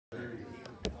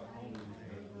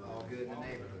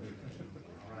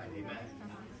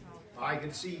All right,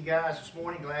 good to see you guys this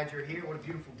morning. Glad you're here. What a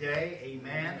beautiful day.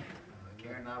 Amen.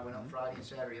 Karen and I went up Friday and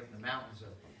Saturday up in the mountains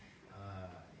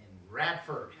in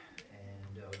Radford.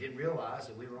 And we didn't realize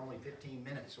that we were only 15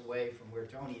 minutes away from where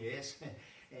Tony is.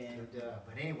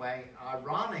 But anyway,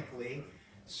 ironically,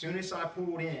 as soon as I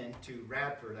pulled in to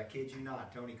Radford, I kid you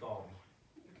not, Tony called me.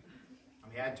 I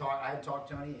mean, I hadn't talked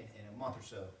to Tony in a month or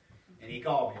so. And he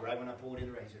called me right when I pulled in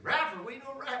the race. He said, Radford, what are you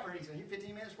doing Radford? He said, you're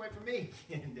 15 minutes away from me.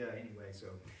 And anyway, so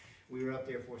we were up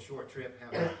there for a short trip,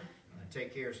 having to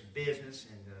take care of some business,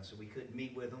 and so we couldn't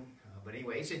meet with him. But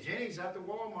anyway, he said, Jenny's at the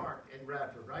Walmart in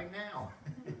Radford right now.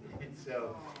 And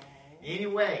so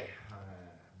anyway,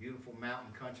 beautiful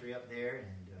mountain country up there, and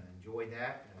enjoyed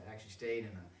that. I actually stayed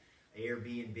in an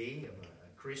Airbnb of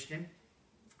a Christian.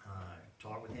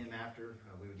 Talked with him after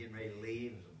we were getting ready to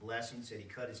leave. It was a blessing. Said he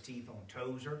cut his teeth on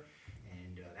Tozer,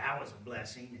 and that was a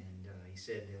blessing. And he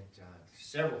said that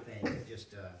several things that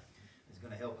just is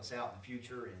going to help us out in the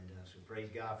future, and so praise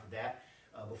God for that.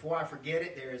 Before I forget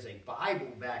it, there is a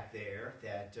Bible back there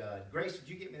that, Grace, did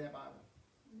you get me that Bible?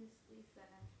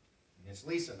 Miss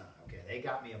Lisa and I. Okay, they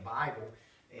got me a Bible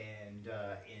and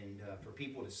for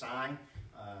people to sign.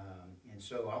 And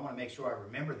so I want to make sure I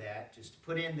remember that. Just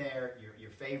put in there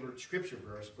your favorite scripture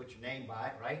verse, put your name by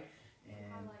it, right?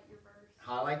 And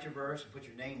highlight your verse and put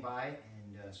your name by it.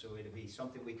 And so it'll be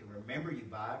something we can remember you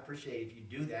by. I appreciate if you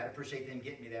do that. I appreciate them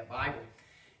getting me that Bible.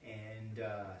 And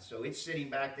so it's sitting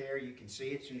back there. You can see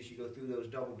it as soon as you go through those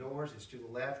double doors. It's to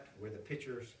the left where the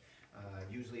pictures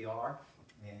usually are.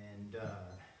 And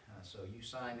so you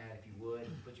sign that if you would,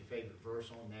 and put your favorite verse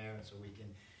on there, and so we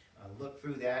can look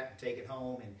through that and take it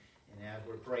home. And as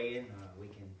we're praying, we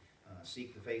can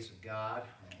seek the face of God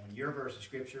on your verse of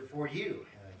Scripture for you.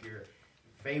 If your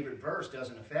favorite verse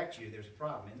doesn't affect you, there's a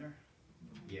problem, isn't there?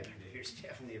 Yeah, there's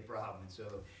definitely a problem. And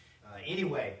so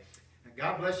anyway,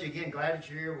 God bless you again. Glad that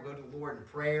you're here. We'll go to the Lord in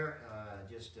prayer.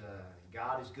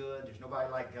 God is good. There's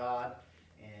nobody like God.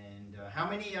 And how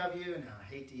many of you, and I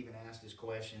hate to even ask this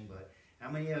question, but how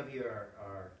many of you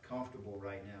are comfortable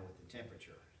right now with the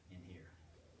temperature in here?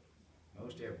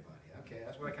 Most everybody. Okay,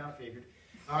 that's what I kind of figured.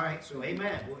 All right, so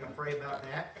amen. We're going to pray about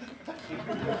that.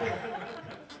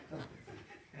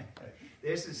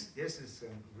 This is some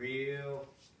real,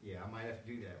 yeah, I might have to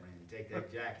do that, Randy. Take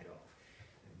that jacket off.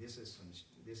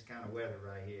 This kind of weather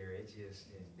right here. It's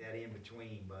that in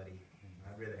between, buddy.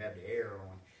 I'd rather have the air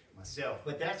on myself,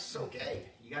 but that's okay.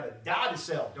 You got to die to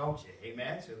self, don't you?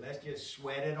 Amen. So let's just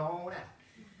sweat it on out.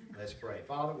 Let's pray.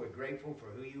 Father, we're grateful for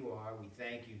who you are. We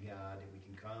thank you, God, that we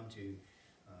can come to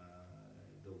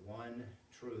the one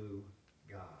true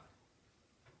God.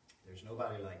 There's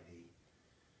nobody like thee.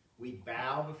 We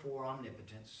bow before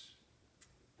omnipotence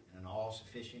and an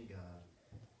all-sufficient God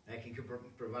that can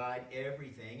provide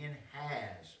everything and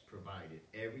has provided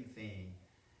everything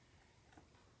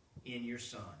in your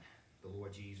Son, the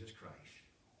Lord Jesus Christ.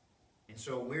 And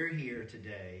so we're here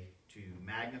today to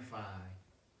magnify,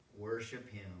 worship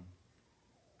him,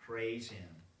 praise him.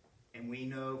 And we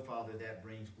know, Father, that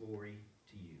brings glory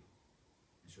to you.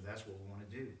 And so that's what we want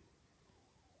to do.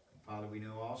 And Father, we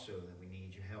know also that we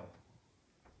need your help.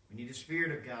 We need the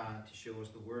Spirit of God to show us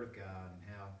the Word of God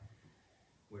and how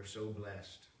we're so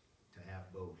blessed to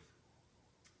have both.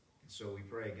 And so we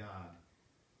pray, God,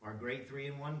 our great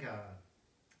three-in-one God,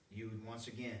 you would once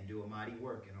again do a mighty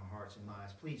work in our hearts and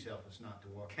minds. Please help us not to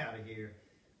walk out of here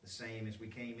the same as we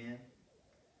came in.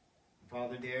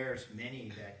 Father, there's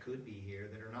many that could be here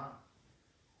that are not.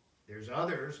 There's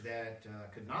others that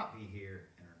could not be here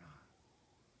and are not.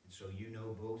 And so you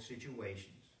know both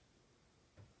situations.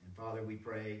 And Father, we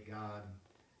pray, God,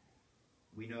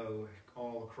 we know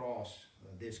all across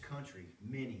this country,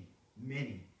 many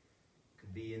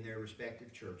could be in their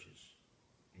respective churches,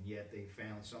 and yet they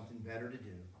found something better to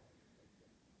do.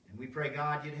 And we pray,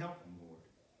 God, you'd help them, Lord.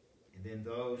 And then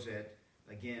those that,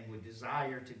 again, would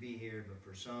desire to be here, but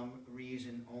for some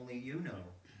reason only you know,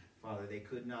 Father, they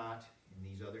could not in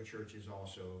these other churches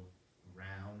also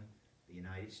around the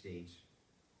United States.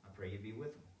 I pray you be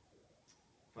with them.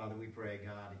 Father, we pray,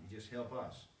 God, that you just help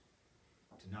us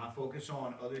to not focus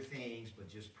on other things, but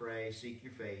just pray, seek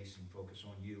your face, and focus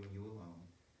on you and you alone.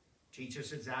 Teach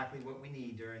us exactly what we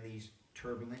need during these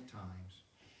turbulent times.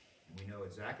 And we know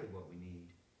exactly what we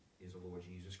need is the Lord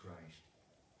Jesus Christ.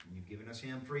 And you've given us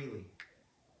him freely.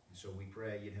 And so we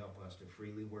pray you'd help us to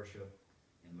freely worship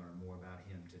and learn more about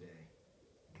him today.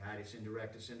 Guide us and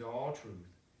direct us into all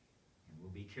truth. And we'll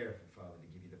be careful, Father, to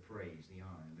give you the praise, the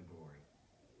honor, and the glory.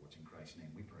 For it's in Christ's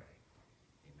name we pray.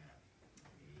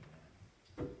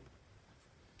 Amen.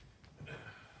 Amen.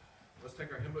 Let's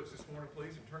take our hymn books this morning,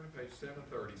 please, and turn to page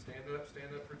 730. Stand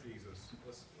up for Jesus.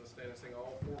 Let's stand and sing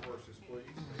all 4 verses,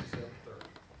 please. Page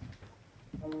 730.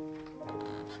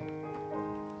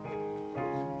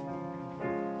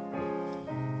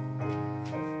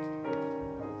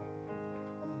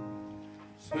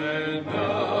 Stand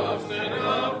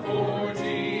up for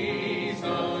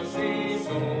Jesus, ye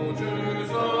soldiers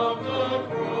of the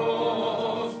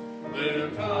cross.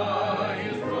 Lift high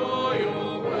his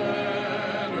royal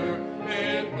banner,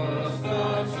 it must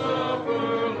not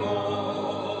suffer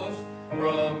loss.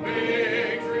 From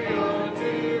victory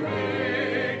unto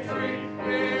victory,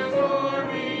 his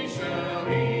army shall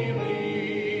he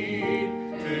lead,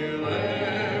 till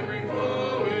every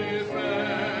foe is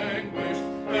vanquished,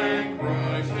 and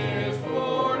Christ is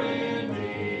Lord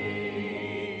indeed.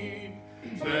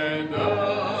 Stand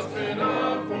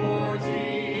up for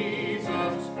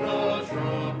Jesus, the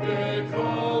trumpet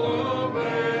call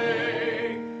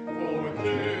obey, for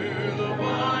through the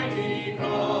mighty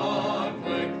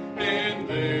conflict, in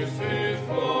this his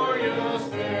glorious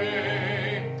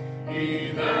day,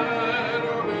 ye that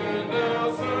are men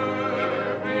now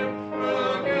serve him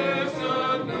against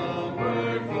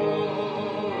unnumbered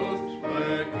foes.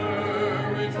 Let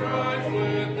courage rise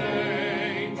with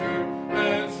danger,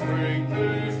 and strength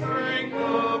to strength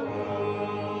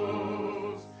oppose.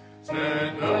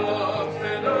 Stand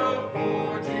up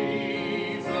for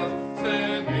Jesus,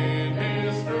 stand in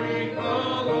his strength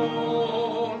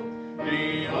alone.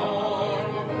 The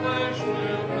arm of flesh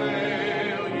will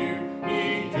fail you, ye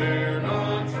dare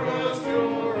not trust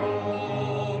your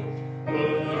own.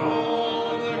 Put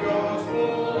on the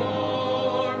gospel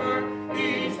armor,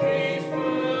 each piece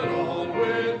put on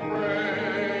with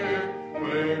prayer.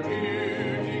 Where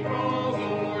duty calls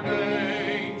or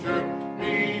danger,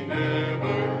 be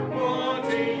never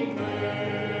wanting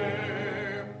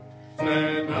there.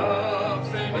 Stand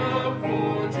up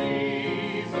for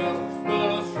Jesus, the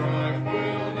strife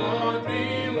will not be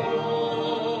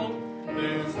long.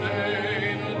 This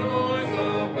day the noise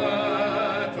of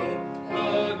battle, the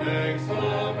next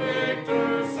the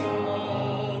victor's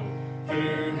song. To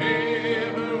him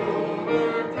who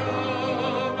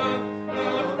overcometh,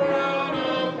 the crown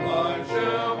of life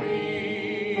shall be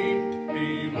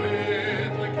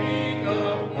with the King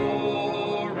of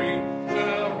glory,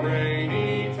 shall reign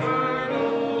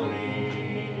eternally.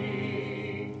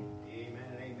 Amen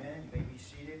and amen. You may be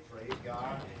seated. Praise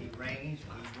God. He reigns.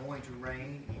 He's going to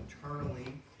reign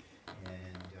eternally.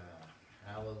 And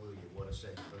hallelujah. What a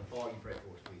Savior. Brother Paul, you pray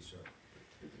for us, please, sir.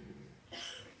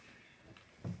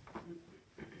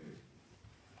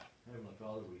 Heavenly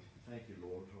Father, we thank you,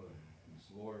 Lord, for this,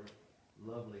 Lord,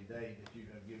 lovely day that you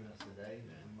have given us today,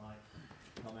 that we might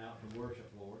come out to worship,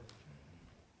 Lord.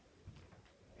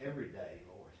 Every day,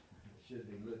 Lord, it should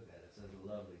be looked at as a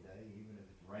lovely day, even if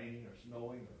it's raining or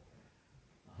snowing or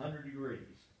 100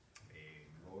 degrees.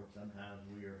 Lord, sometimes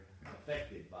we are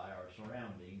affected by our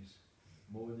surroundings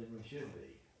more than we should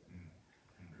be.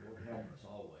 Lord, help us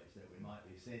always that we might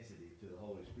be sensitive to the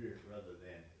Holy Spirit rather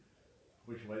than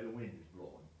which way the wind is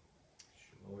blowing.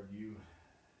 Lord, you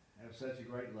have such a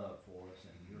great love for us,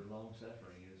 and your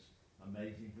long-suffering is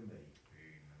amazing to me.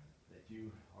 Amen. That you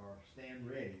stand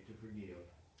ready to forgive.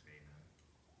 Amen.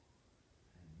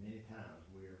 And many times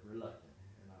we are reluctant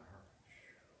in our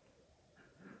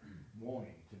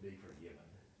wanting to be forgiven.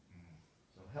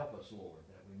 So help us, Lord,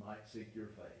 that we might seek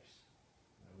your face,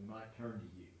 that we might turn to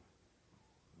you,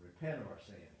 repent of our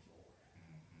sins, Lord.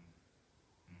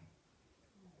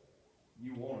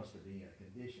 You want us to be in a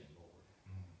condition, Lord,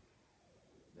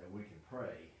 that we can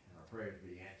pray and our prayers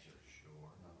be answered.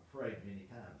 Sure. And I'm afraid many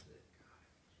times that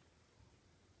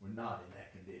we're not in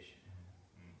that condition.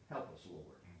 Help us,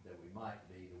 Lord, that we might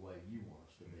be the way you want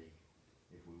us to be.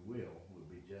 If we will, we'll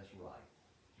be just right.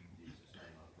 In Jesus'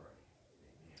 name I pray.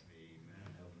 Amen. Amen.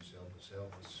 Help us, help us,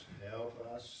 help us, help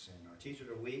us. And our teacher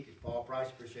of the week is Paul Price.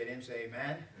 Appreciate him. Say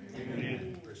amen.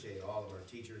 Amen. Appreciate all of our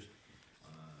teachers.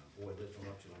 Boy, lift them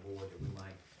up to the Lord that we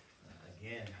might,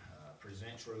 again,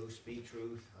 present truth, speak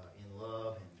truth in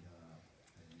love, and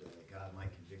God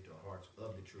might convict our hearts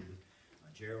of the truth.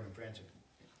 Gerald and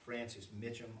Francis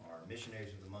Mitchum are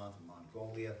missionaries of the month in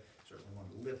Mongolia. Certainly want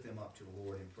to lift them up to the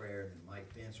Lord in prayer. And Mike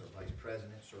Pence, our vice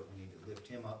president, certainly need to lift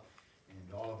him up.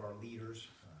 And all of our leaders,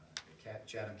 the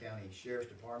Chatham County Sheriff's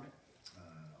Department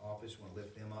office, want to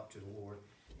lift them up to the Lord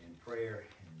in prayer,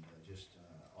 and just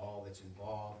all that's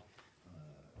involved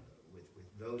with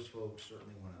those folks.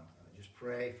 Certainly want to just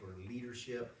pray for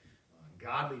leadership,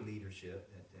 godly leadership,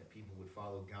 that people would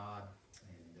follow God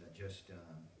and just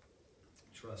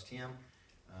trust Him.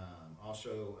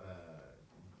 Also,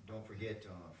 don't forget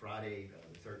on Friday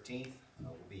the 13th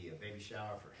will be a baby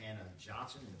shower for Hannah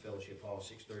Johnson in the Fellowship Hall,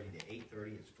 6:30 to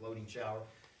 8:30. It's a floating shower.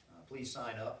 Please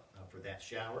sign up for that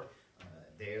shower.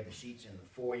 There, the sheet's in the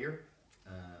foyer.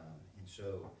 And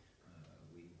so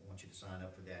we want you to sign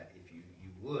up for that if you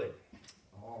would.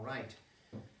 All right.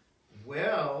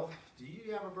 Well, do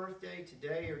you have a birthday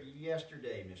today or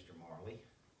yesterday, Mr. Marley?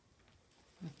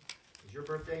 Was your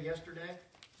birthday yesterday?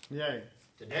 Yeah.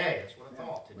 Today, that's what I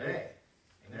thought, today.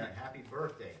 Amen. Yeah. Happy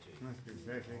birthday to you. Must be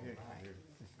very All good. right.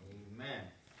 Amen.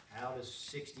 How does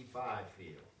 65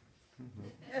 feel?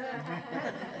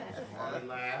 Miss Marley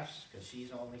laughs because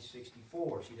she's only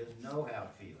 64. She doesn't know how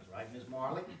it feels, right, Miss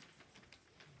Marley?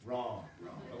 Wrong.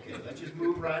 Okay, let's just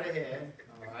move right ahead,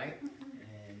 all right?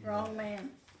 And, Wrong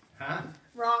man. Huh?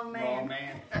 Wrong man. Wrong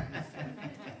man.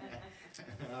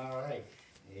 All right.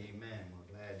 Amen.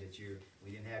 We're glad that we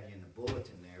didn't have you in the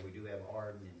bulletin there. We do have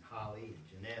Arden and Holly and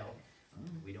Janelle.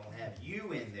 We don't have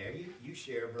you in there. You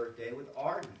share a birthday with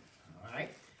Arden, all right?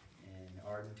 And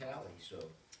Arden Talley. So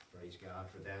praise God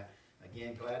for that.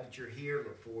 Again, glad that you're here.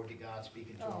 Look forward to God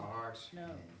speaking to our hearts. No,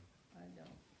 And, I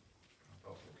don't.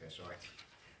 oh, okay, sorry. I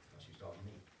thought she was talking to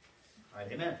me. All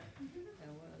right, amen. I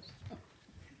was.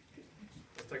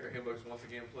 Let's take our hymn books once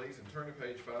again, please, and turn to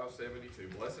page 572.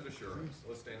 Blessed Assurance.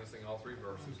 Let's stand and sing all three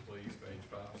verses, please. Page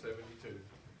 572.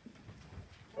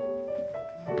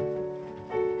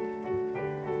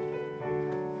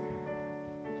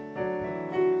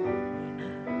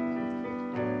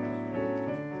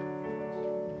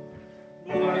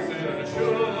 Blessed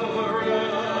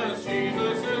assurance,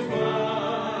 Jesus is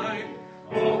mine.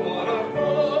 Oh, what a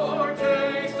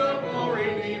foretaste of glory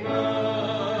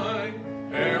divine.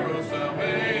 Heir of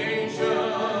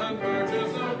salvation,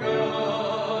 purchase of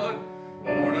God,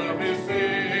 born of His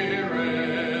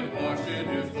Spirit, washed in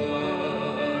His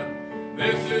blood.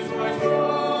 This is my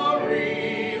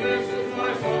story, this is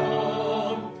my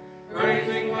song,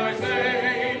 praising my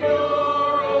Savior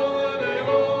all the day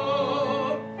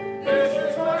long. This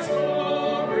is my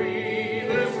story,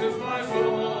 this is my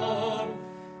song,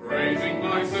 praising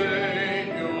my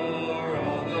Savior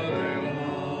all the day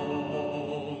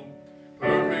long.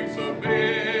 Perfect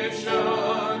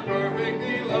submission, perfect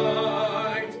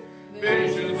delight,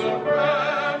 visions of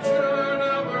rapture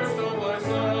now burst on my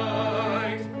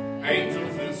sight.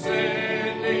 Angels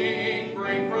descending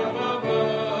bring from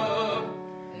above,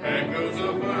 echoes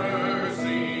of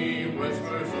mercy,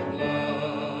 whispers of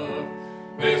love.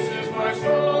 This is my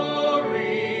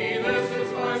story, this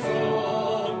is my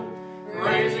song,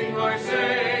 praising my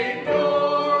Savior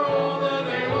all the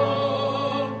day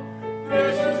long.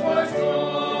 This is my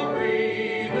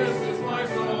story, this is my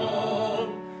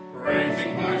song,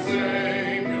 praising my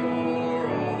Savior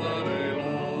all the day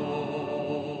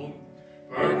long.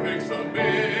 Perfect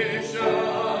submission,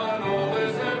 all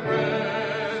is at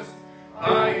rest.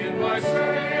 I in my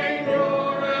Savior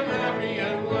am happy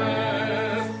and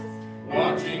blessed,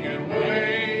 watching and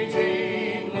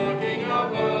waiting, looking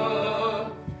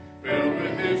above, filled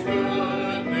with His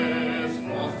goodness,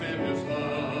 lost in His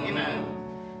love. Amen.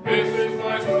 This is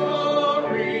my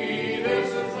story,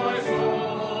 this is my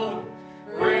song,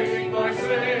 praising my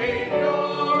Savior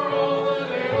all the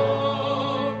day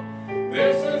long.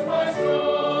 This is my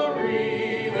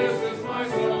story, this is my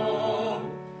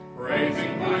song,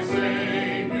 praising my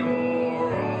Savior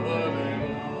all the day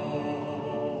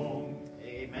long.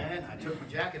 Amen. I took my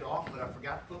jacket off, but I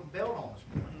forgot to put my belt on this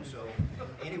morning. So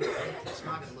anyway, it's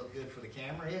not going to look good for the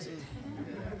camera, is it?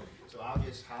 So I'll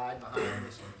just hide behind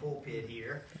this pulpit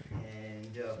here.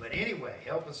 And but anyway,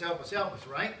 help us,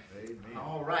 right? Amen.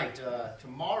 All right.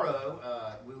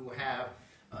 Tomorrow we will have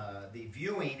the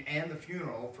viewing and the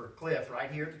funeral for Cliff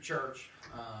right here at the church.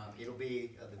 It'll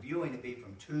be the viewing will be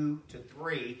from 2 to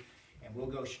 3, and we'll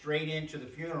go straight into the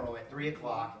funeral at 3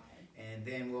 o'clock, and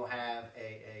then we'll have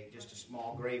just a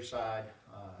small graveside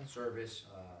service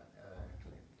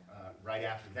right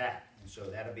after that. And so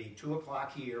that'll be 2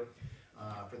 o'clock here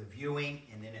for the viewing,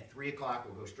 and then at 3 o'clock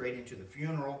we'll go straight into the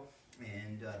funeral,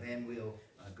 and then we'll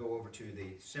go over to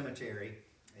the cemetery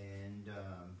and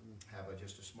have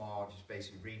just a small, just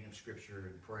basically reading of scripture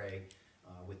and pray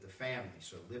with the family.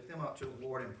 So lift them up to the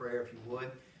Lord in prayer if you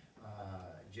would.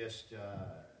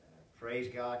 Praise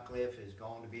God, Cliff is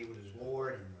going to be with his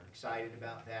Lord, and we're excited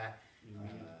about that.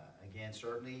 Again,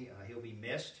 certainly he'll be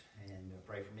missed, and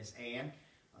pray for Miss Ann.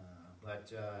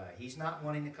 But he's not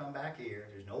wanting to come back here.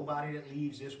 There's nobody that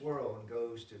leaves this world and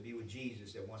goes to be with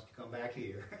Jesus that wants to come back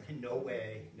here. In no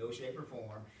way, no shape or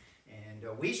form. And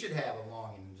we should have a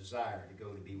longing and desire to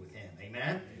go to be with him.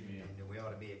 Amen? Amen. And we ought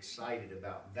to be excited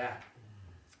about that.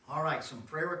 All right, some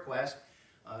prayer requests.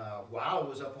 While I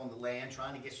was up on the land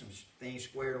trying to get some things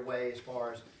squared away as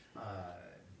far as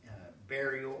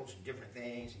burials and different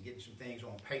things and getting some things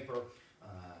on paper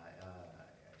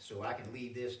so I can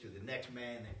leave this to the next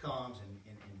man that comes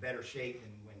in better shape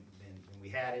than when we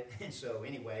had it. And so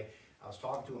anyway, I was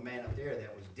talking to a man up there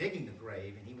that was digging the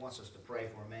grave, and he wants us to pray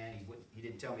for a man. He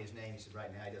didn't tell me his name. He said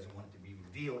right now he doesn't want it to be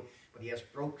revealed, but he has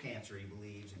throat cancer, he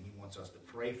believes, and he wants us to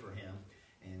pray for him.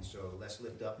 And so let's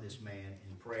lift up this man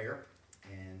in prayer.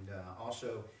 And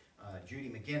also Judy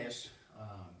McGinnis,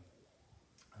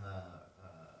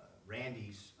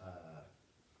 Randy's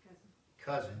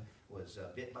cousin, was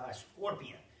bit by a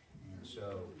scorpion. And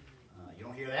so you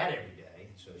don't hear that every day.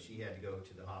 And so she had to go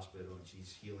to the hospital, and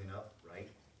she's healing up, right?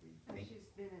 And she's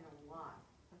been in a lot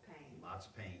of pain. Lots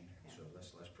of pain. Yeah. So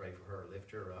let's pray for her,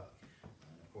 lift her up. And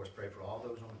of course, pray for all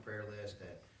those on the prayer list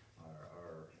that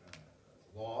are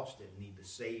lost, that need the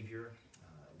Savior.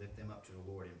 Lift them up to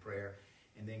the Lord in prayer.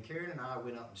 And then Karen and I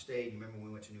went up and stayed. Remember when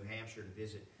we went to New Hampshire to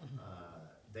visit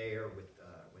there with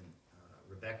when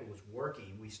Rebecca was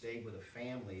working. We stayed with a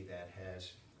family that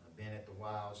has been at the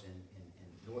wilds in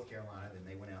North Carolina. Then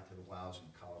they went out to the wilds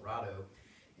in Colorado.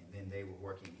 And then they were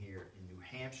working here in New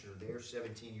Hampshire. Their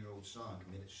 17-year-old son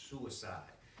committed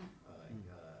suicide, I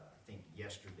think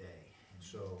yesterday. And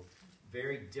so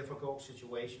very difficult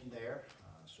situation there.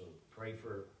 So pray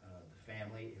for the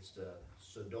family. It's the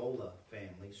Sodola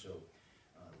family. So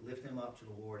lift them up to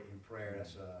the Lord in prayer.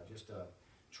 That's just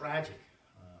tragic.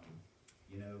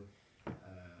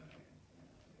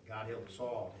 God help us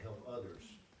all to help others.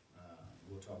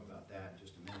 We'll talk about that in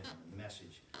just a minute in the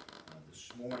message this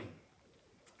morning.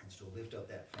 And so lift up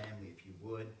that family if you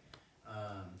would.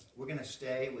 We're going to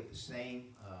stay with the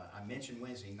same, I mentioned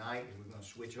Wednesday night, we're going to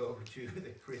switch over to the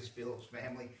Chris Phillips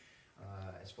family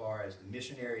as far as the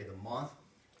missionary of the month.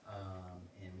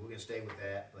 And we're going to stay with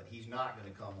that, but he's not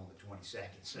going to come on the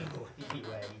 22nd. So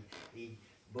anyway, he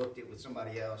booked it with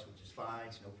somebody else, which is fine.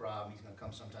 It's no problem. He's going to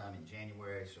come sometime in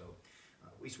January. So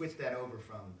we switched that over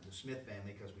from the Smith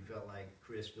family because we felt like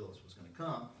Chris Phillips was going to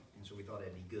come. And so we thought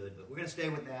that'd be good. But we're going to stay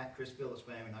with that. Chris Phillips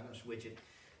family, not going to switch it.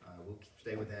 We'll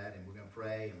stay with that, and we're going to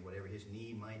pray, and whatever his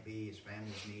need might be, his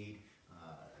family's need,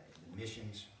 the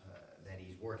missions that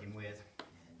he's working with,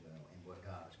 and what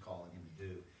God is calling him to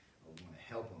do. We want to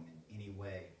help him in any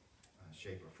way,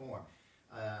 shape, or form.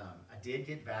 I did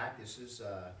get back. This is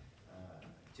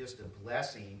just a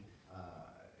blessing.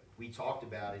 We talked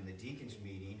about in the deacons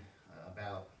meeting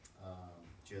about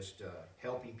just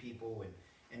helping people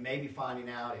and maybe finding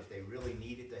out if they really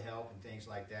needed the help and things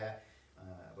like that.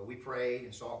 But we prayed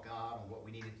and sought God on what we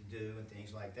needed to do and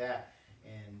things like that.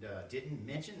 And didn't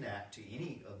mention that to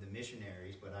any of the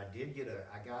missionaries, but I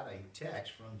got a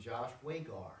text from Josh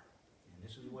Wagar. And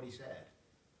this is what he said.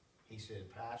 He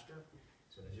said, Pastor,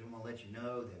 I just want to let you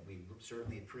know that we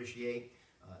certainly appreciate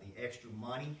the extra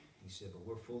money. He said, but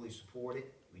we're fully supported.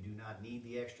 We do not need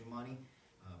the extra money.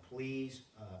 Please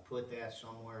put that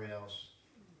somewhere else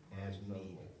as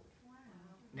needed. Wow.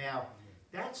 Now,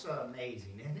 that's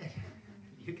amazing, isn't it?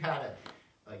 You got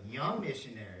a young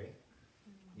missionary,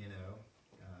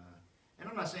 and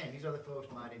I'm not saying these other folks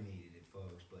might have needed it,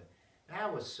 folks, but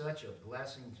that was such a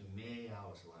blessing to me. I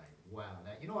was like, wow.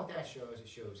 Now, you know what that shows? It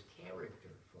shows character,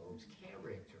 folks,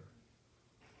 character.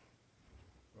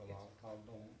 Well, I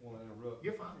don't want to interrupt.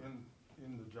 You're fine.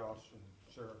 In the Josh and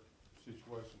Sarah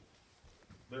situation,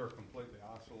 they're completely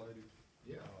isolated.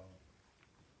 Yeah.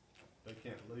 They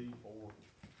can't leave, or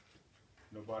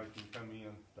nobody can come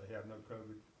in. They have no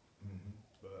COVID. Mm-hmm.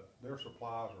 But their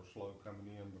supplies are slow coming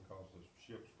in because the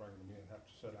ships bringing them in have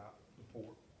to set out the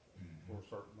port for a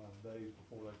certain amount of days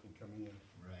before they can come in.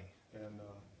 Right. And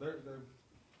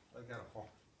they got a heart.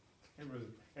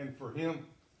 And for him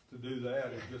to do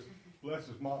that, it just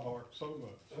blesses my heart so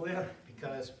much. Well,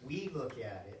 because we look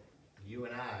at it, you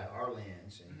and I, our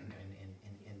lens,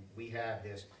 and we have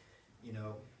this,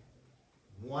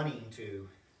 wanting to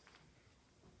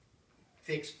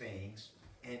fix things,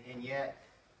 and yet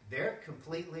they're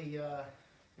completely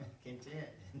content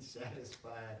and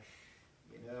satisfied.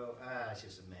 It's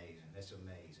just amazing. That's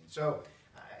amazing. So,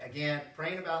 again,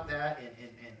 praying about that,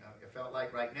 and I felt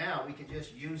like right now we can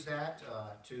just use that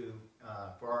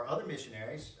for our other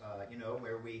missionaries,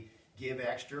 where we give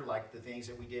extra, like the things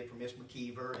that we did for Miss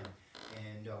McKeever,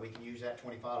 and we can use that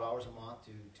 $25 a month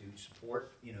to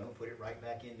support, put it right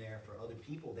back in there for other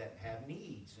people that have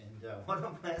needs. And what a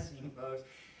blessing, folks.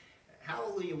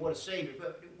 Hallelujah, what a Savior.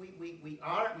 But we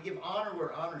give honor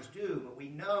where honor's due, but we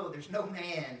know there's no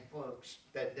man, folks,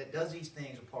 that does these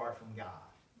things apart from God.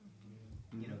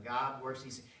 God works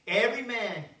these things. Every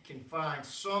man can find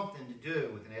something to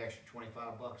do with an extra $25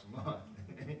 a month,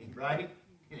 right?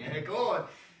 Go on.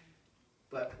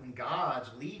 But when God's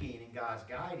leading and God's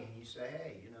guiding, you say,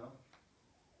 hey,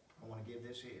 I want to give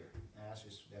this here. And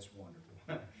that's wonderful.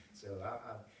 So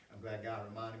I'm glad God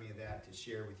reminded me of that to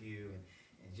share with you,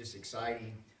 and just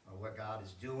exciting what God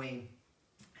is doing.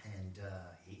 And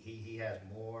he has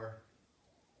more.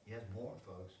 He has more,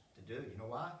 folks, to do. You know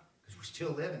why? Because we're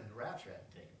still living in the rapture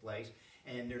hasn't taken place,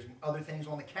 and there's other things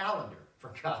on the calendar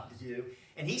for God to do.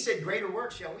 And He said, "Greater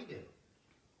works shall we do."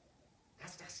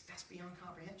 That's beyond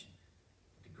comprehension.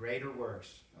 The greater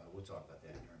works. We'll talk about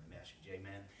that during the message.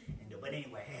 Amen. But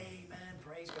anyway, amen.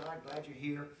 Praise God. Glad you're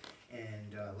here.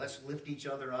 And let's lift each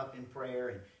other up in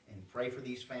prayer and pray for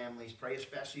these families. Pray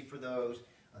especially for those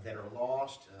that are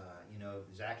lost.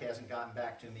 Zach hasn't gotten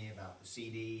back to me about the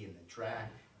CD and the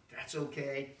track. That's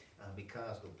okay,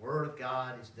 because the Word of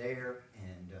God is there,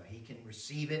 and he can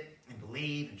receive it and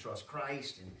believe and trust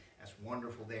Christ, and that's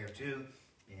wonderful there too.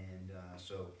 And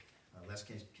so let's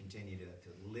continue to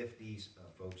lift these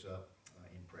folks up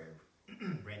in prayer.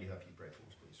 Randy, how can you pray for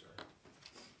us, please, sir?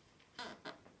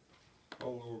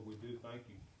 Oh Lord, we do thank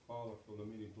you, Father, for the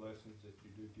many blessings that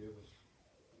you do give us.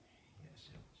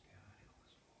 Yes, help us, God, help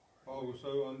us. Father, we're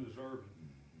so undeserving.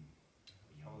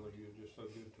 Father, you're just so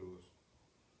good to us.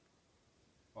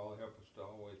 Father, help us to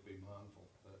always be mindful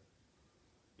that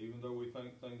even though we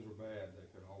think things are bad,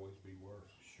 they could always be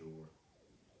worse. Sure.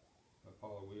 But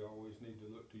Father, we always need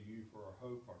to look to you for our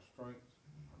hope, our strength,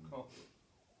 our comfort.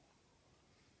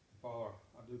 Father,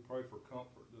 I do pray for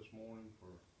comfort this morning for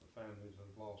the families that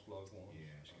have lost loved ones.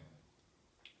 Yes, God.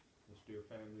 This dear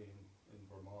family in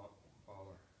Vermont,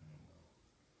 Father.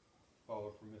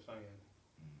 Father, for Miss Ann,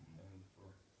 and for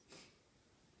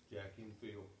Jackie and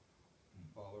Phil.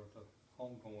 Father, the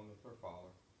homegoing of their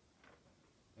father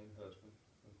and husband.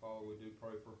 And Father, we do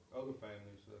pray for other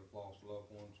families that have lost loved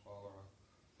ones. Father,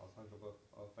 I think of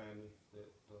a family that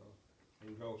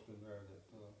in Wisdon there that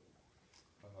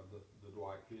the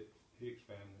Dwight Hicks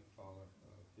family, Father,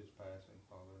 his passing,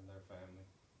 Father, and their family.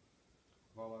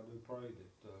 Father, I do pray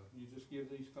that you just give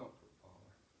these comfort,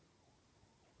 Father.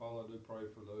 Father, I do pray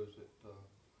for those that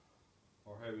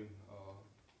are having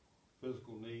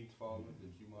physical needs, Father,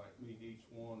 that you might meet each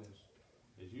one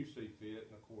as you see fit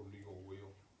and according to your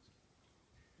will.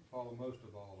 Father, most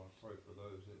of all, I pray for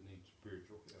those that need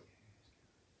spiritual help.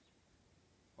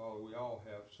 Father, we all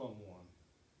have someone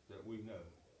that we know,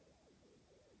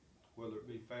 whether it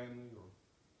be family or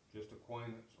just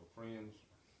acquaintance or friends,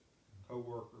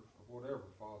 co-workers, or whatever,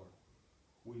 Father,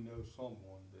 we know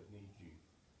someone that needs you.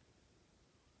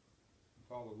 And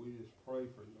Father, we just pray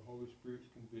for the Holy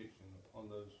Spirit's conviction upon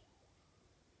those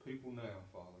people now,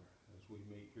 Father, as we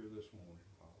meet here this morning,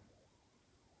 Father.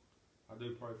 I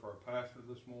do pray for our pastor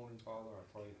this morning, Father. I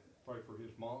pray for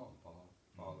his mom,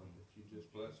 Father, that you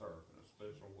just bless her in a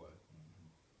special way.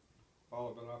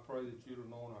 Father, but I pray that you'd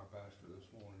anoint our pastor this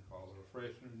morning, Father,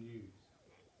 afresh and anew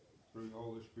through the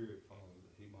Holy Spirit, Father,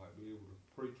 that he might be able to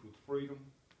preach with freedom.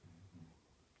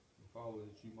 And Father,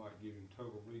 that you might give him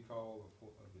total recall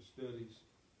of his studies.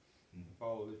 And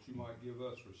Father, that you might give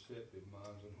us receptive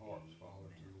minds and hearts,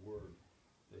 Father, to the word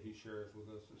that he shares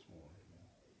with us this morning.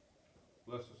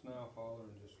 Bless us now, Father,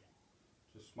 and just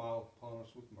smile upon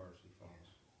us with mercy, Father.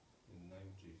 In the name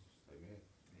of Jesus. Amen.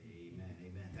 Amen,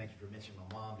 amen. Thank you for mentioning my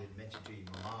mom. Didn't mention to you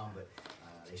my mom, but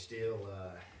they still,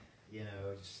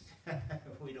 just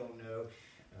we don't know.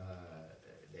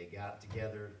 They got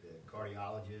together, the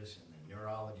cardiologist and the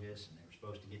neurologist, and they were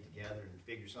supposed to get together and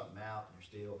figure something out, and they're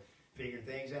still figuring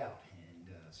things out. And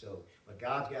but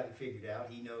God's got it figured out.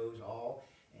 He knows all.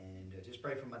 And just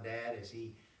pray for my dad as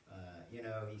he,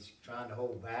 he's trying to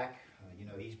hold back.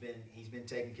 He's been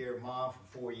taking care of Mom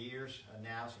for 4 years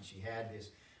now since she had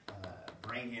this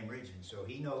brain hemorrhage, and so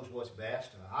he knows what's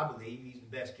best. I believe he's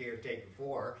the best caretaker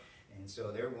for her, and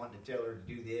so they're wanting to tell her to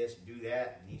do this and do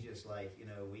that, and he's just like,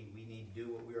 we need to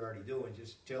do what we're already doing.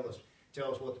 Just tell us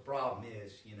what the problem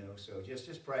is, So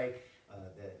just pray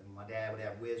that my dad would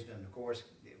have wisdom. Of course,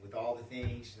 with all the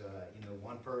things,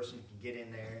 one person can get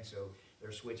in there, and so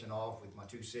they're switching off with my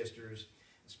two sisters,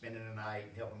 spending the night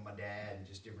and helping my dad and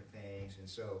just different things. And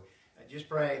so just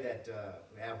pray that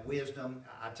we have wisdom.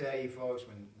 I tell you, folks,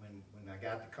 when I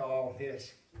got the call,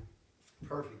 this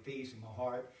perfect peace in my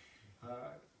heart.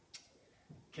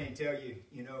 Can't tell you,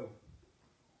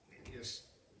 just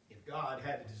if God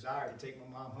had a desire to take my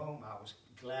mom home, I was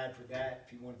glad for that.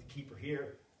 If he wanted to keep her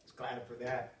here, I was glad for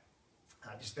that.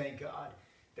 I just thank God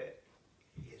that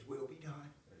his will be done.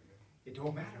 It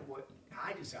don't matter what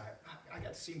I desire. I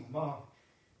got to see my mom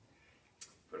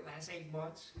for the last 8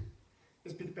 months.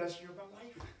 It's been the best year of my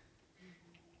life.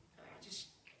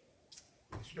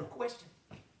 There's no question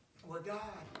what God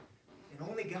and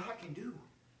only God can do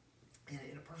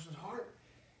in a person's heart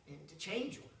and to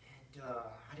change them.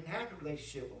 I didn't have the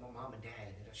relationship with my mom and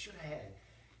dad that I should have had.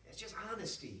 It's just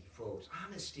honesty, folks,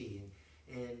 honesty.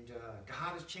 And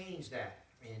God has changed that.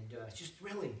 And it's just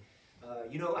thrilling.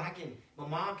 You know, my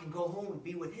mom can go home and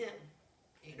be with him,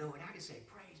 you know, and I can say,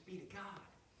 praise be to God.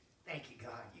 Thank you,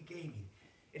 God, you gave me.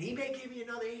 And he may give me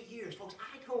another 8 years. Folks,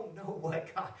 I don't know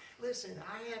what God, listen,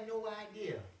 I have no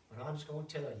idea. But I'm just going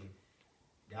to tell you,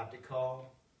 Dr.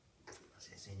 Call,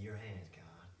 it's in your hands,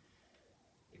 God.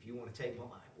 If you want to take my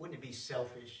life, wouldn't it be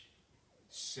selfish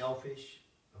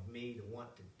of me to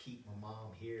want to keep my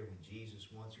mom here when Jesus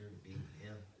wants her to be with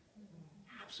him?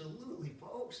 Absolutely,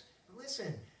 folks.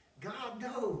 Listen, God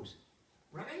knows,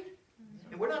 right?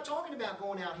 And we're not talking about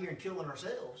going out here and killing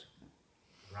ourselves,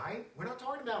 right? We're not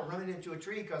talking about running into a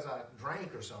tree because I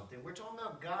drank or something. We're talking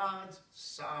about God's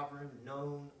sovereign,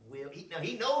 known will. Now,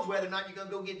 he knows whether or not you're going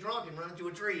to go get drunk and run into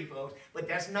a tree, folks, but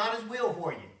that's not his will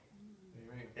for you.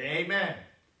 Amen. Amen.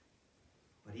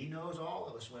 But he knows all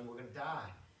of us when we're going to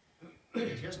die.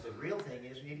 Just the real thing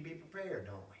is we need to be prepared,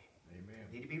 don't we? Amen.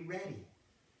 We need to be ready.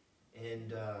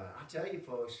 And I tell you,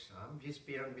 folks, I'm just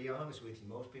going to be honest with you.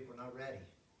 Most people are not ready.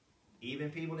 Even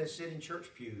people that sit in church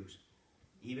pews,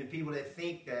 even people that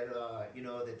think that, you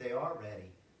know, that they are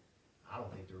ready, I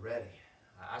don't think they're ready.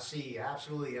 I see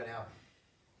absolutely. Now,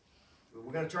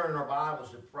 we're going to turn in our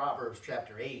Bibles to Proverbs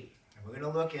chapter 8, and we're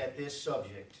going to look at this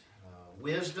subject,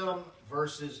 wisdom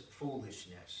versus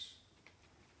foolishness.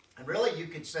 And really, you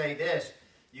could say this.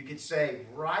 You could say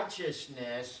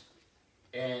righteousness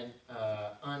and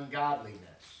ungodliness.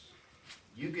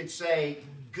 You could say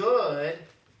good,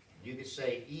 you could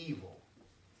say evil.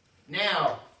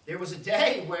 Now, there was a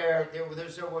day where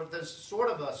there's sort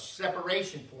of a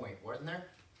separation point, wasn't there?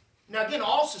 Now, again,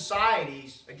 all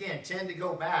societies, again, tend to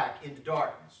go back into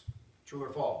darkness. True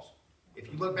or false?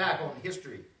 If you look back on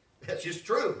history, that's just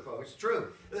true, folks. It's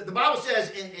true. The Bible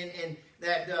says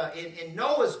in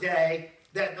Noah's day,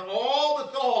 that all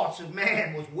the thoughts of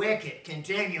man was wicked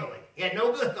continually. He had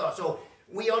no good thoughts. So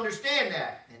we understand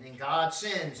that. And then God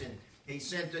sins, and he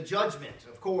sent the judgment,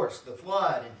 of course, the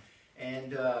flood,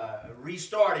 and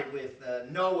restarted with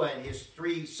Noah and his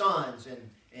 3 sons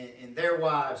and their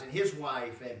wives and his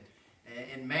wife.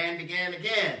 And man began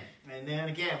again. And then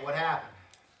again, what happened?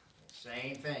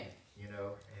 Same thing, you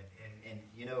know. And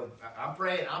you know, I'm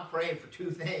praying for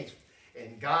 2 things.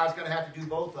 And God's going to have to do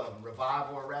both of them,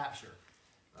 revival or rapture.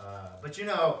 But you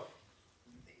know,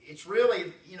 it's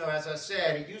really, you know, as I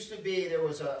said, it used to be there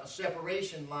was a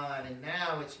separation line, and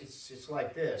now it's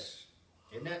like this,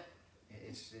 isn't it?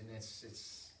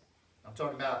 I'm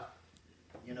talking about,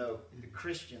 you know, the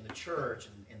Christian, the church,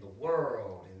 and the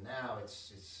world, and now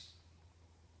it's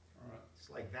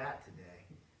like that today.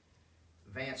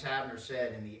 Vance Havner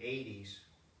said in the 80s,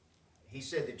 he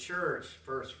said the church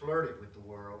first flirted with the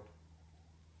world,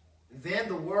 then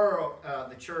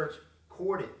the church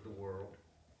courted the world,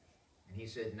 and he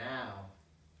said now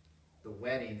the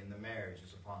wedding and the marriage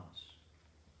is upon us.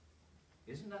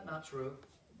 Isn't that not true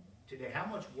today? How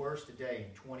much worse today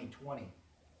in 2020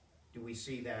 do we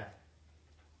see that?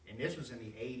 And this was in the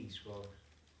 80s, folks.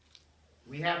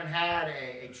 We haven't had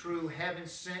a true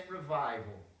heaven-sent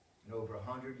revival in over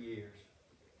 100 years.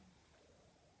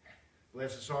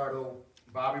 Bless his heart, old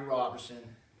Bobby Robertson.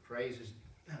 Praise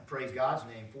God's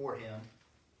name for him.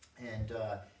 And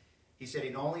he said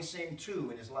he'd only seen 2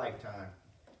 in his lifetime.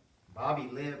 Bobby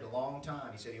lived a long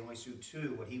time. He said he only saw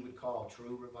 2, what he would call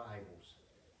true revivals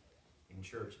in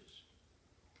churches.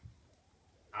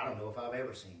 I don't know if I've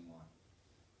ever seen one.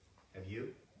 Have you?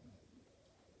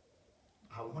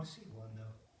 I want to see one,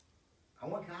 though. I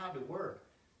want God to work.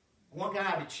 I want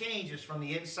God to change us from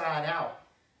the inside out.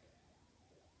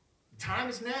 The time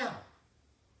is now.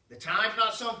 The time's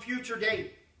not some future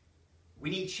date. We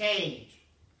need change.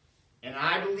 And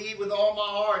I believe with all my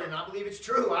heart, and I believe it's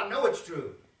true. I know it's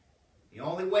true. The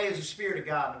only way is the Spirit of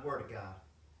God and the Word of God.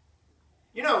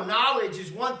 You know, knowledge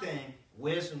is one thing.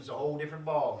 Wisdom's a whole different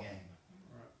ball game.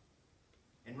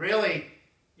 And really,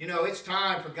 you know, it's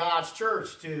time for God's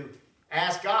church to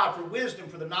ask God for wisdom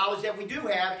for the knowledge that we do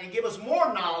have, and give us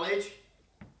more knowledge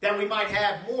that we might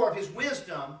have more of His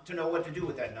wisdom to know what to do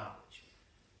with that knowledge.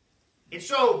 And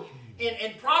so,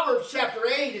 in Proverbs chapter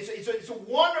 8, it's a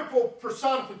wonderful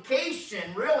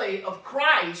personification, really, of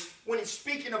Christ when it's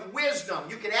speaking of wisdom.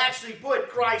 You can actually put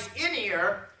Christ in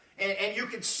here, and you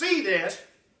can see this,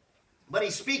 but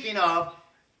he's speaking of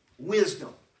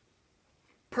wisdom.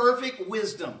 Perfect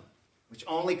wisdom, which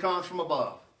only comes from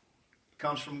above. It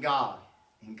comes from God,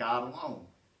 and God alone.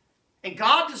 And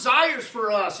God desires for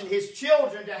us and His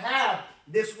children to have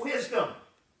this wisdom.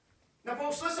 Now,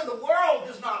 folks, listen, the world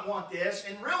does not want this,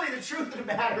 and really the truth of the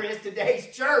matter is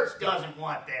today's church doesn't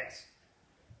want this.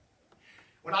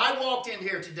 When I walked in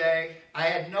here today, I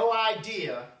had no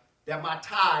idea that my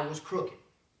tie was crooked.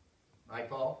 Right,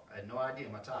 Paul? I had no idea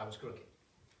my tie was crooked.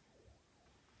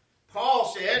 Paul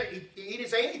said, he didn't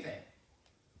say anything.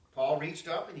 Paul reached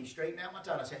up and he straightened out my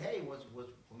tie. I said, hey, was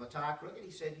my tie crooked?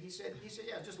 He said,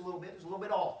 yeah, just a little bit. It's a little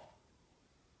bit off.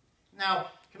 Now,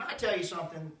 can I tell you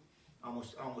something? I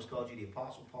almost called you the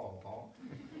Apostle Paul.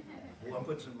 Boy, I'm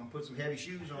putting some heavy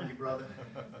shoes on you, brother.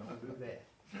 Don't do that.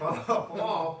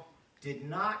 Paul did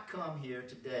not come here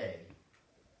today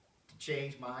to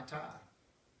change my tie.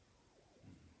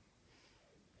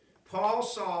 Paul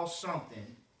saw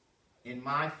something in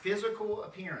my physical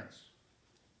appearance.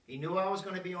 He knew I was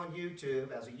going to be on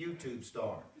YouTube as a YouTube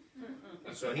star.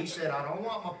 So he said, I don't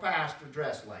want my pastor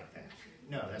dressed like that.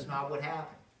 No, that's not what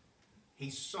happened. He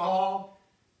saw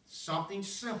something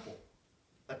simple,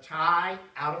 a tie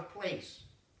out of place,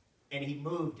 and he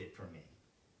moved it for me.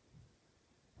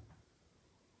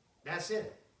 That's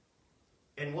it.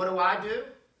 And what do?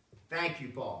 Thank you,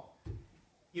 Paul.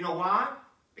 You know why?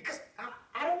 Because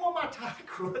I don't want my tie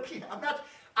crooked.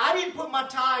 I didn't put my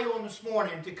tie on this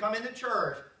morning to come into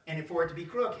church and for it to be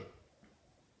crooked.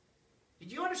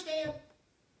 Did you understand?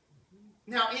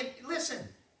 Now, listen.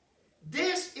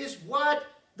 This is what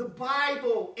the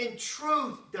Bible in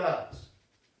truth does.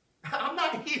 I'm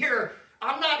not here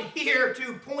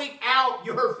to point out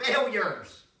your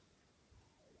failures.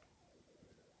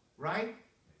 Right?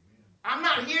 I'm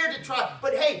not here to try,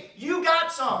 but hey, you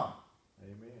got some.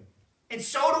 Amen. And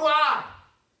so do I.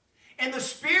 And the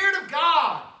Spirit of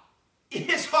God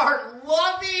is our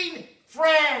loving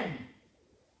friend.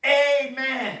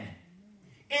 Amen.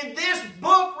 In this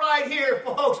book right here,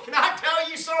 folks, can I tell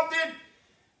you something?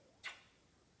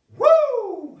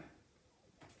 Woo!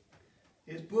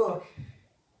 His book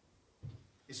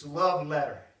is a love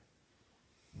letter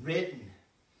written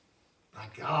by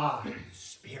God, the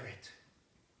Spirit,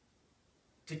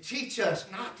 to teach us,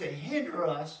 not to hinder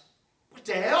us, but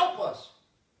to help us.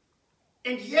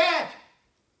 And yet,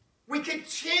 we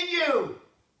continue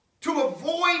to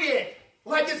avoid it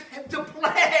like it's the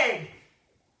plague.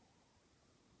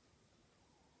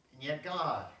 And yet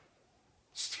God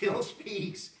still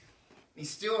speaks. He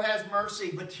still has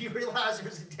mercy. But do you realize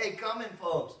there's a day coming,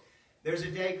 folks? There's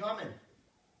a day coming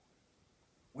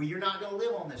where you're not going to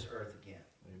live on this earth again.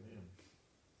 Amen.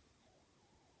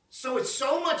 So it's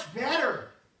so much better,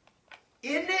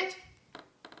 isn't it,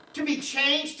 to be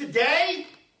changed today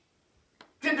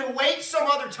than to wait some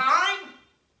other time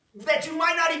that you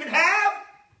might not even have?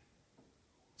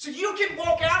 So you can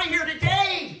walk out of here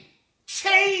today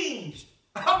changed.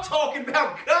 I'm talking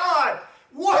about God.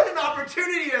 What an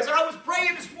opportunity. As I was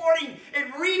praying this morning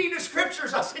and reading the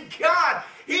scriptures, I said, God,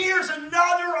 here's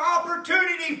another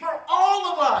opportunity for all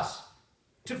of us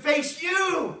to face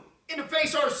you and to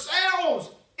face ourselves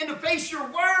and to face your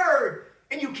word.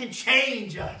 And you can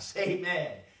change us.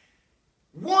 Amen.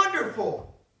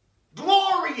 Wonderful,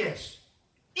 glorious,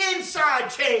 inside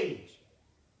change.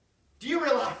 Do you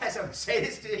realize, I'm going to say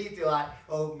this to you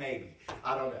till maybe,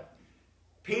 I don't know.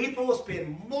 People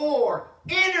spend more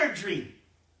energy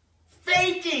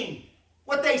faking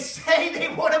what they say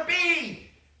they want to be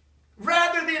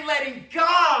rather than letting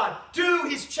God do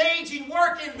His changing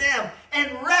work in them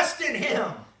and rest in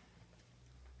Him.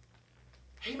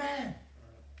 Amen.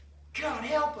 God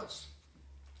help us.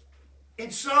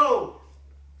 And so,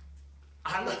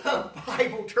 I love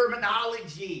Bible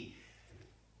terminology.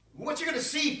 What you're going to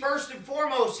see first and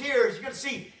foremost here is you're going to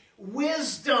see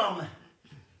wisdom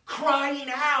crying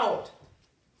out.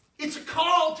 It's a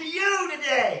call to you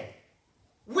today.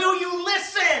 Will you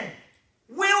listen?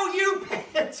 Will you pay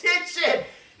attention?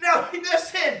 Now,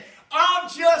 listen, I'm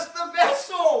just the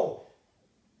vessel.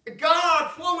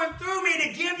 God flowing through me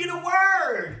to give you the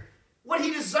word, what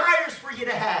He desires for you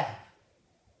to have.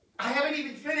 I haven't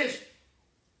even finished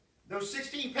those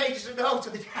 16 pages of notes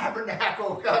of the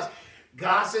tabernacle because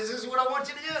God says this is what I want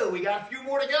you to do. We got a few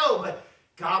more to go, but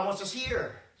God wants us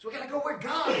here. So we got to go where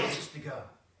God wants us to go.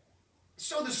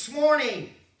 So this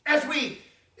morning, as we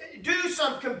do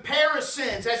some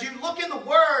comparisons, as you look in the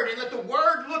Word and let the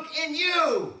Word look in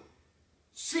you,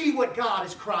 see what God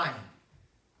is crying.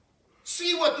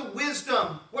 See what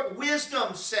wisdom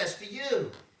says to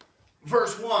you.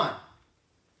 Verse 1.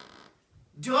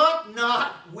 Doth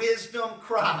not wisdom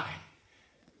cry?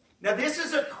 Now this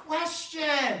is a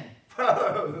question,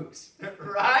 folks,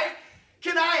 right?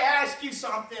 Can I ask you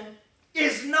something?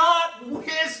 Is not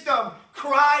wisdom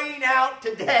crying out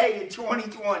today in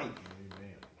 2020? Amen.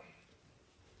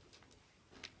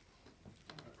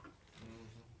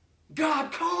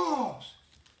 God calls.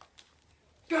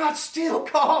 God's still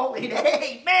calling.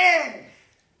 Amen.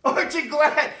 Aren't you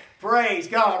glad? Praise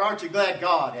God. Aren't you glad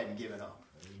God hadn't given up?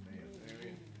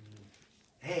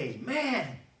 Amen. Amen.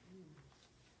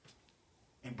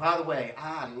 And by the way,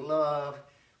 I love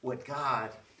what God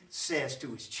says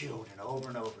to his children over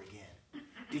and over again.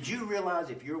 Did you realize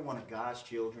if you're one of God's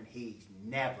children, he's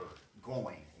never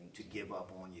going to give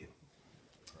up on you?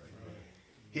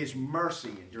 His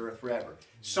mercy endureth forever.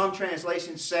 Some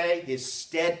translations say his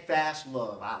steadfast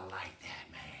love. I like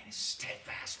that, man. His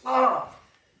steadfast love.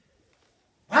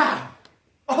 Wow.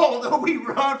 Although we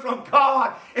run from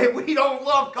God and we don't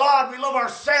love God, we love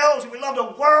ourselves and we love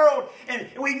the world and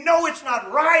we know it's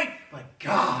not right, but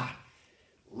God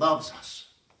loves us.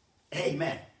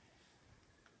 Amen.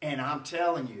 And I'm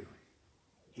telling you,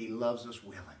 he loves us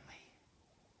willingly.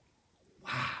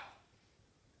 Wow.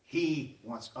 He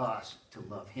wants us to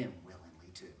love him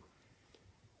willingly too.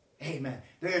 Amen.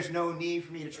 There's no need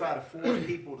for me to try to force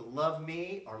people to love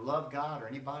me or love God or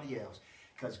anybody else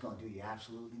because it's going to do you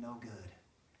absolutely no good.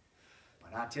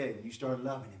 But I tell you, when you start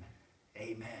loving him,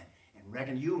 amen, and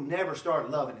reckon you'll never start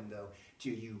loving him, though,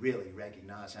 till you really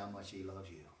recognize how much he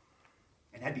loves you.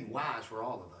 And that'd be wise for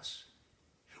all of us.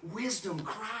 Wisdom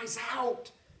cries out.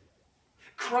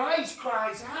 Christ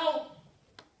cries out.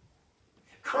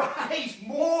 Christ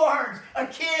mourns a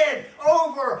kid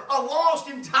over a lost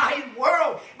and dying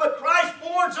world. But Christ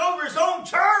mourns over his own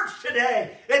church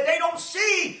today, that they don't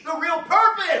see the real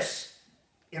purpose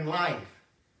in life.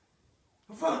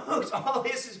 Folks, all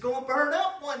this is going to burn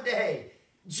up one day.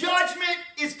 Judgment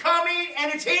is coming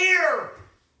and it's here.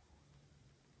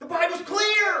 The Bible's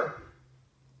clear.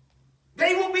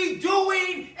 They will be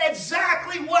doing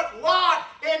exactly what Lot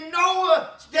and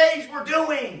Noah's days were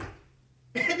doing.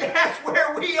 And that's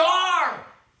where we are.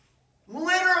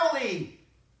 Literally.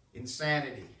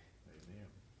 Insanity.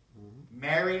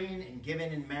 Marrying and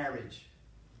giving in marriage.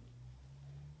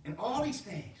 And all these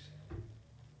things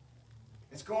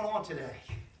that's going on today.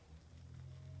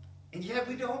 And yet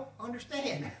we don't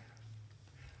understand.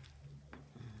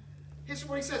 Here's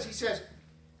what he says. He says,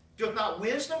 does not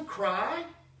wisdom cry?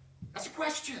 That's a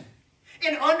question.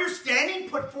 And understanding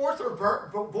put forth her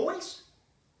voice?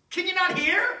 Can you not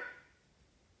hear?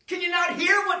 Can you not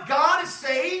hear what God is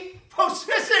saying? Folks,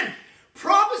 listen.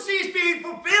 Prophecy is being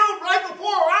fulfilled right before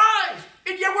our eyes.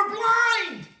 And yet we're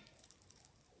blind.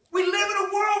 We live in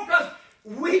a world because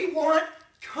we want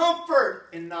comfort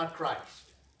and not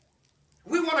Christ.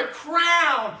 We want a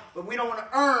crown, but we don't want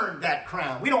to earn that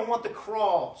crown. We don't want the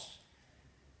cross.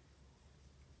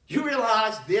 You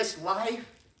realize this life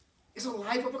is a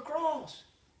life of a cross.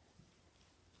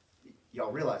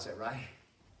 Y'all realize that, right?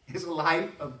 It's a life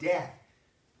of death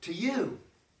to you.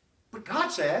 But God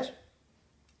says,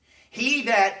 he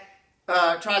that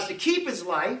tries to keep his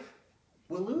life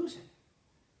will lose it.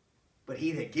 But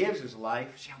he that gives his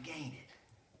life shall gain it.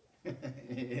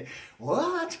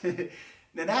 What?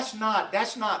 Now that's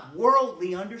not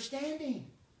worldly understanding.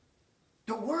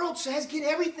 The world says get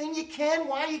everything you can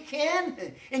while you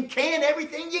can, and can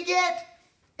everything you get,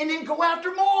 and then go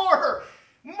after more.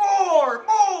 More,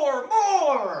 more,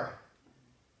 more.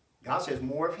 God says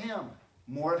more of him,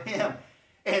 more of him,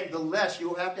 and the less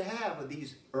you'll have to have of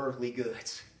these earthly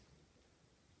goods.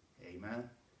 Amen.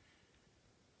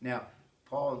 Now,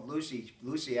 Paul and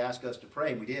Lucy asked us to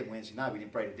pray, and we did Wednesday night. We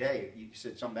didn't pray today. You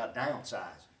said something about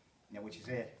downsizing. You know what you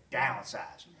said?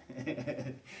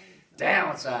 Downsizing.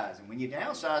 Downsizing. When you're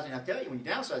downsizing, I tell you, when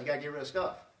you're downsizing, you got to get rid of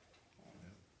stuff.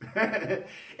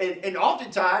 and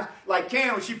oftentimes, like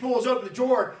Karen, when she pulls open the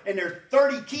drawer and there's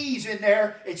 30 keys in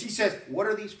there, and she says, what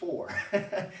are these for?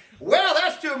 Well,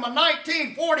 that's to my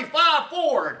 1945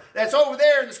 Ford that's over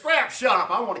there in the scrap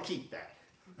shop. I want to keep that.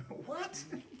 What?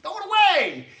 Throw it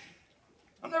away.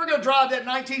 I'm never going to drive that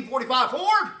 1945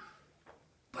 Ford.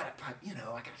 But you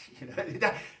know,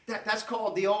 that's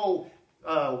called the old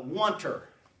wanter.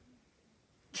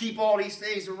 Keep all these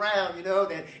things around, you know,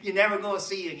 that you're never going to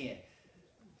see again.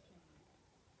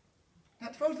 Now,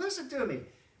 folks, listen to me.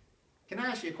 Can I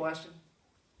ask you a question?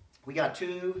 We got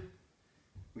two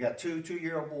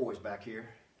 2-year-old boys back here.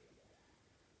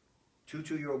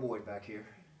 2-year-old boys back here.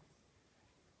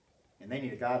 And they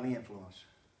need a godly influence.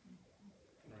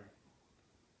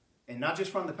 And not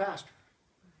just from the pastor.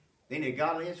 They need a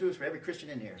godly influence for every Christian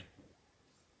in there.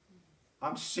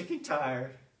 I'm sick and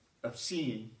tired of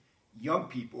seeing young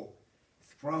people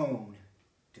thrown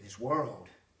to this world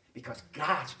because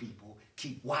God's people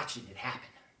keep watching it happen.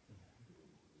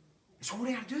 That's what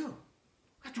we got to do.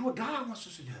 We got to do what God wants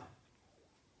us to do.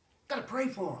 Got to pray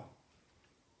for them.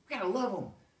 We got to love them.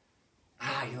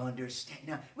 I understand.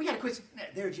 Now, we got to quit saying,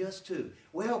 they're just two.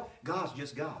 Well, God's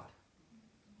just God.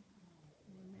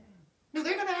 No,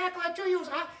 they're going to act like 2 years.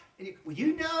 Well,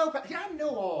 you know, I know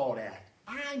all that.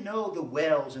 I know the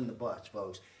wells and the buts,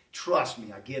 folks. Trust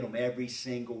me, I get them every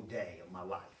single day of my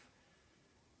life.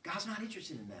 God's not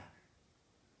interested in that.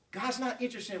 God's not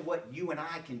interested in what you and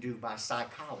I can do by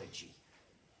psychology.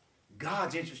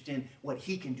 God's interested in what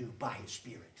he can do by his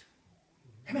Spirit.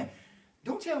 Amen.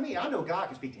 Don't tell me. I know God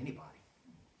can speak to anybody.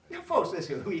 Now, folks,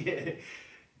 listen.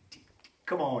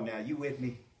 Come on now. You with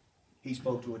me? He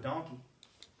spoke to a donkey.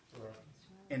 Right.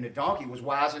 And the donkey was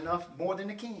wise enough more than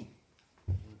the king.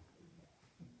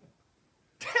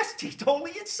 That's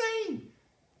totally insane.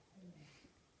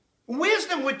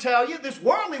 Wisdom would tell you, this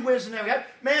worldly wisdom that we have,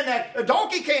 man, that a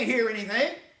donkey can't hear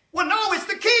anything. Well, no, it's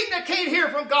the king that can't hear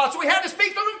from God, so we had to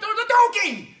speak through the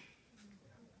donkey.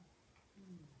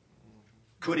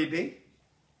 Could it be?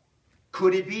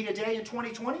 Could it be today in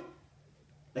 2020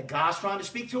 that God's trying to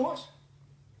speak to us?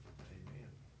 Amen.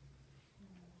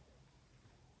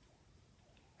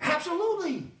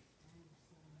 Absolutely.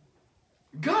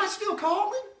 God's still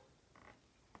calling.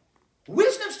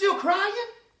 Wisdom's still crying.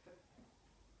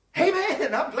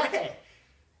 Amen. I'm glad.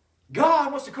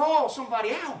 God wants to call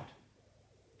somebody out.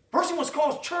 First he wants to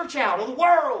call his church out of the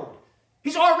world.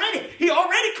 He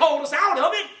already called us out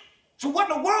of it. So what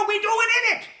in the world are we doing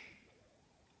in it?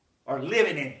 Or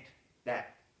living in it.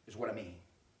 That is what I mean.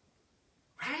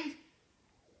 Right?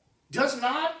 Does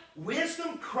not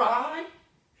wisdom cry?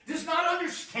 Does not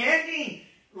understanding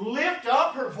lift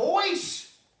up her voice?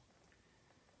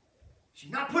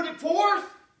 She's not putting it forth.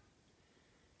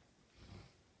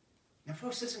 Now,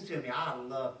 folks, listen to me. I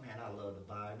love the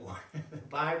Bible. The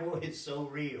Bible is so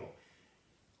real.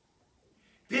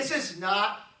 This is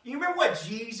not. You remember what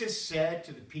Jesus said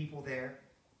to the people there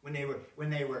when they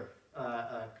were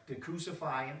to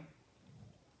crucify him?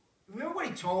 Remember what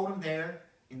he told them there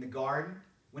in the garden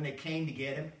when they came to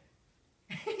get him?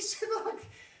 He said, "Look,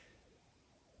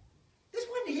 this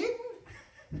wasn't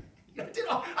hidden.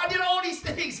 I did all these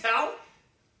things out.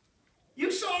 You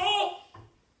saw,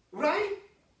 right?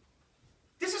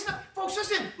 This is not, folks,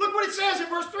 listen, look what it says in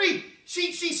verse 3.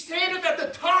 She standeth at the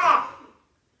top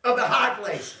of the high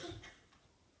places."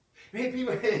 Maybe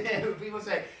people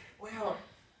say, well,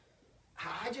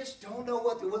 I just don't know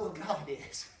what the will of God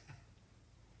is.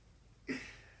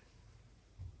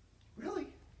 Really?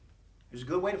 There's a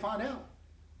good way to find out.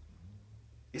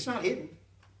 It's not hidden.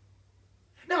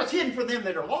 Now, it's hidden for them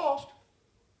that are lost.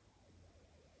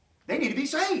 They need to be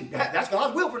saved. That's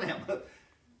God's will for them.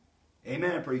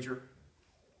 Amen, preacher.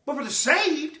 But for the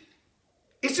saved,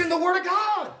 it's in the Word of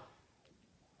God.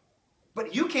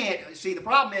 But you can't, see, the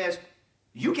problem is,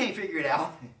 you can't figure it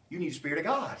out. You need the Spirit of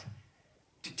God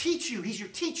to teach you. He's your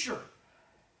teacher.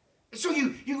 And so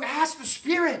you ask the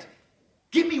Spirit,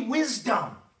 give me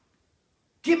wisdom.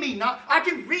 Give me not. I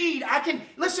can read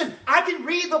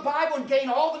the Bible and gain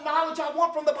all the knowledge I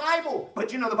want from the Bible.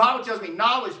 But you know, the Bible tells me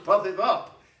knowledge puffeth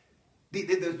up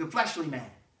the fleshly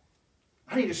man.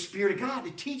 I need the Spirit of God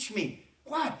to teach me.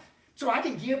 What? So I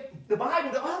can give the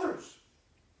Bible to others.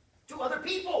 To other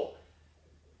people.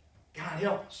 God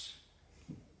help us.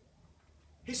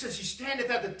 He says, she standeth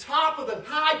at the top of the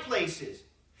high places,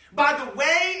 by the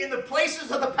way in the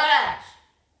places of the past.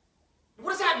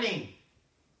 What does that mean?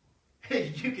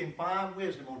 You can find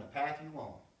wisdom on the path you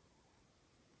want.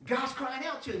 God's crying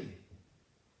out to you.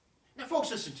 Now, folks,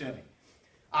 listen to me.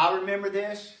 I remember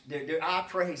this. I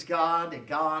praise God that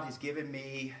God has given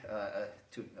me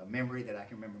a memory that I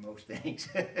can remember most things.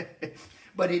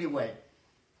 But anyway,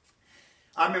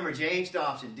 I remember James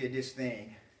Dobson did this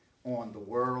thing on the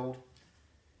world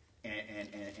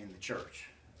and the church.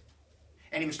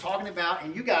 And he was talking about,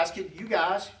 and you guys,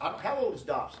 how old is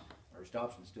Dobson? Or is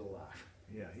Dobson still alive?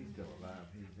 Yeah, he's still alive.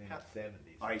 He's in his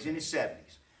 70s. All right, he's in his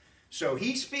 70s. So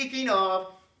he's speaking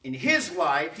of, in his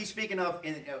life, he's speaking of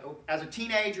as a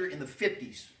teenager in the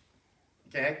 50s.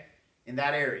 Okay? In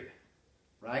that area.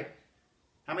 Right?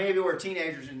 How many of you are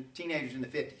teenagers in the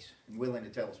 50s and willing to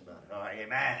tell us about it? All right,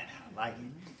 amen. I like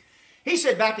it. He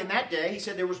said back in that day, he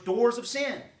said there was doors of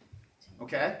sin.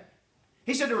 Okay?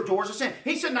 He said there were doors of sin.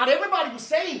 He said not everybody was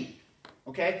saved.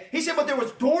 Okay? He said, but there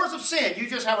was doors of sin. You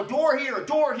just have a door here, a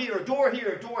door here, a door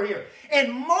here, a door here.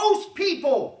 And most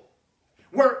people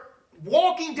were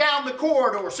walking down the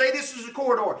corridor. Say this is a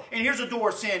corridor, and here's a door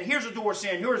of sin, here's a door of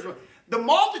sin, here's a door. The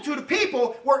multitude of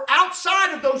people were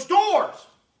outside of those doors.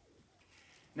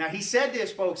 Now, he said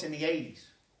this, folks, in the 80s.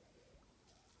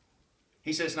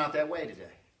 He said it's not that way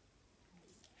today.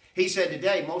 He said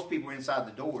today most people are inside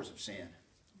the doors of sin.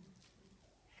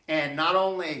 And not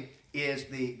only is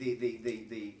the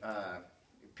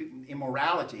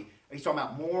immorality, he's talking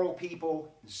about moral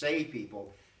people, saved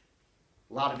people.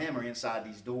 A lot of them are inside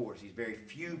these doors. These very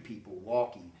few people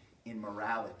walking in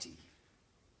morality.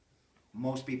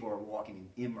 Most people are walking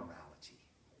in immorality.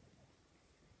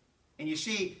 And you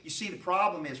see the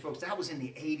problem is, folks, that was in the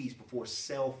 80s before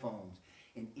cell phones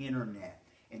and internet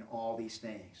and all these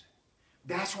things.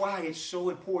 That's why it's so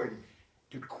important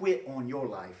to quit on your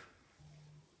life.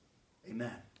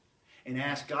 Amen. And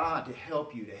ask God to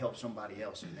help you to help somebody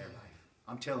else in their life.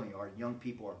 I'm telling you, our young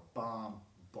people are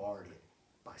bombarded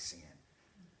by sin.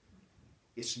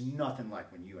 It's nothing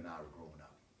like when you and I were growing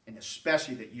up. And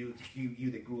especially that you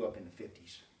that grew up in the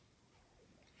 50s.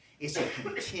 It's a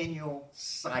continual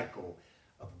cycle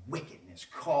of wickedness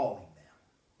calling them.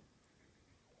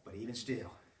 But even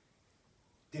still,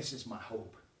 this is my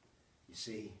hope. You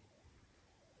see,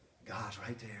 God's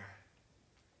right there.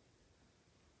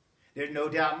 There's no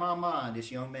doubt in my mind,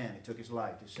 this young man that took his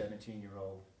life, this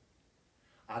 17-year-old.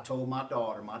 I told my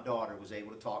daughter was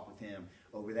able to talk with him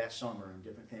over that summer and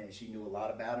different things. She knew a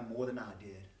lot about him, more than I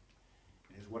did.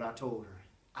 And this is what I told her.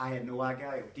 I had no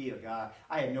idea, God.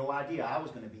 I had no idea I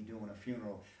was going to be doing a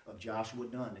funeral of Joshua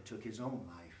Dunn that took his own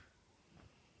life.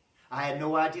 I had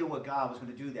no idea what God was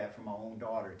going to do that for my own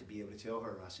daughter, to be able to tell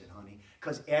her. I said, honey,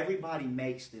 because everybody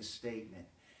makes this statement,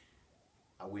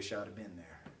 I wish I'd have been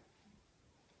there.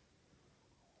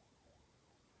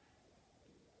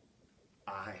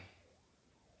 I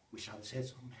wish I had said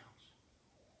something else.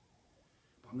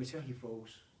 But I'm going to tell you,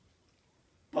 folks,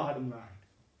 bottom line,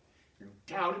 there's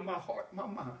no doubt in my heart and my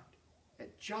mind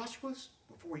that Joshua's,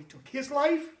 before he took his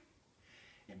life,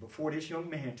 and before this young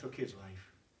man took his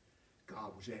life,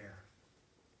 God was there.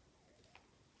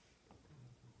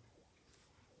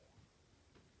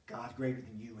 God's greater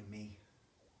than you and me.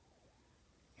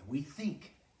 And we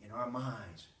think in our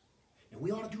minds that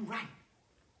we ought to do right.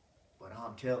 But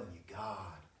I'm telling you,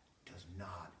 God does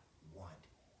not want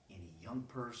any young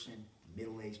person,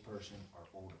 middle-aged person, or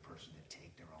older person to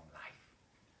take their own life.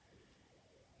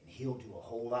 And he'll do a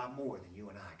whole lot more than you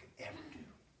and I could ever do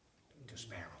to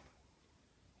spare them.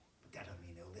 But that doesn't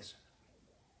mean they'll listen.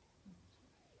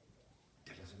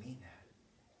 That doesn't mean that.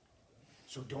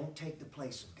 So don't take the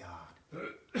place of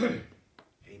God.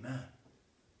 Amen.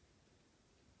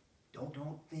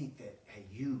 Don't think that, hey,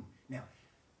 you... Now,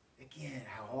 again,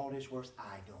 how all this works,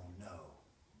 I don't know.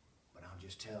 But I'm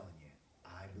just telling you,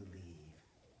 I believe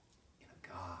in a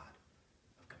God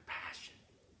of compassion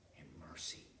and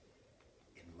mercy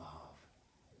and love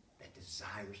that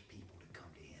desires people to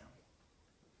come to him.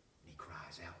 And he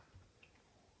cries out.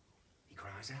 He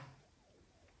cries out.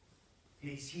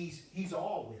 He's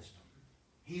all wisdom.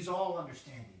 He's all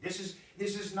understanding. This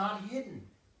is not hidden.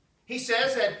 He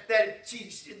says that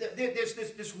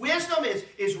this wisdom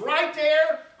is right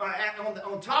there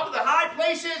on top of the high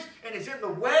places, and is in the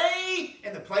way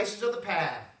and the places of the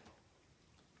path.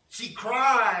 She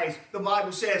cries, the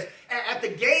Bible says, at the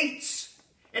gates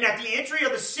and at the entry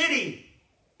of the city,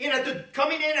 and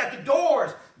coming in at the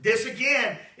doors. This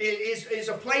again is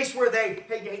a place where they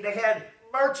had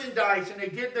merchandise and they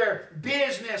did their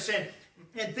business and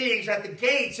things at the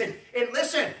gates. And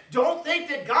listen, don't think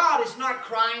that God is not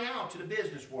crying out to the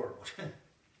business world.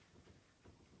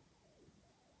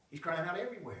 He's crying out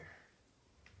everywhere.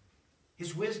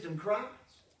 His wisdom cries.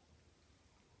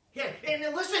 Yeah, and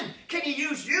then listen, can he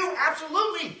use you?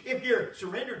 Absolutely, if you're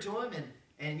surrendered to him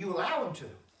and you allow him to.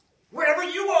 Wherever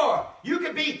you are, you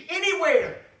can be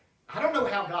anywhere. I don't know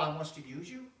how God wants to use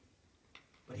you,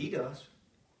 but he does.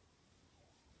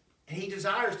 And he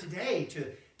desires today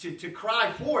to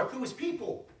cry forth through his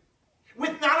people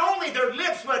with not only their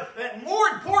lips, but more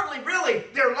importantly, really,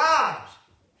 their lives.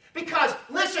 Because,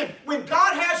 listen, when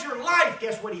God has your life,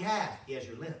 guess what he has? He has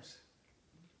your lips.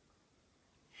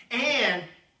 And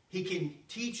he can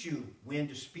teach you when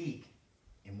to speak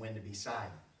and when to be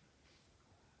silent.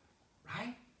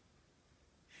 Right?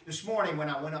 This morning when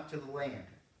I went up to the land,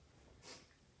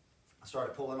 I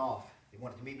started pulling off. They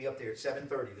wanted to meet me up there at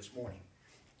 7:30 this morning.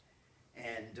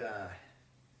 And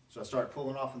so I started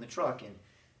pulling off in the truck,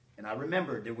 and I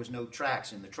remembered there was no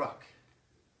tracks in the truck.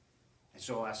 And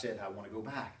so I said, I want to go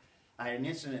back. I had an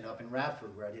incident up in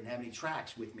Radford where I didn't have any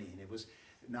tracks with me, and it was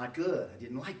not good. I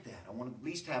didn't like that. I want to at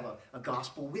least have a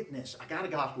gospel witness. I got a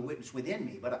gospel witness within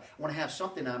me, but I want to have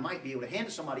something I might be able to hand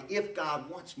to somebody if God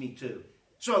wants me to.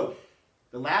 So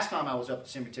the last time I was up at the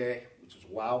cemetery, which was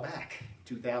a while back,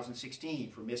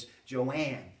 2016, for Miss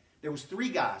Joanne, there was 3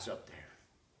 guys up there.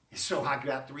 And so I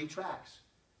got 3 tracks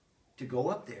to go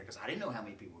up there because I didn't know how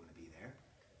many people were going to be there.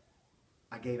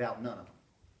 I gave out none of them.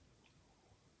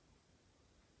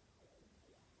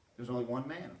 There was only one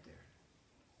man up there.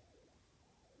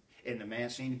 And the man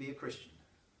seemed to be a Christian.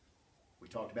 We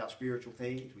talked about spiritual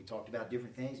things. We talked about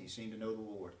different things. He seemed to know the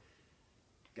Lord.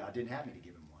 God didn't have me to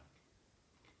give him one.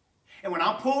 And when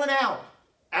I'm pulling out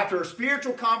after a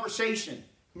spiritual conversation,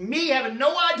 me having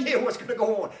no idea what's going to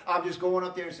go on, I'm just going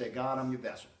up there and saying, God, I'm your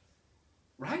vessel.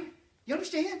 Right? You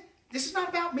understand? This is not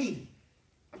about me.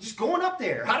 I'm just going up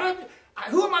there.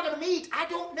 Who am I going to meet? I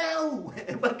don't know.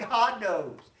 But God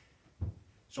knows.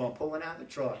 So I'm pulling out the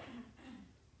truck.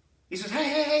 He says, hey,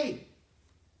 hey, hey.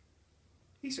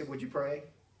 He said, would you pray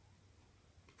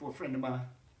for a friend of mine?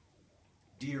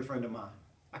 Dear friend of mine.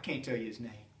 I can't tell you his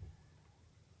name.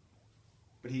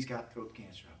 But he's got throat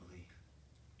cancer, I believe.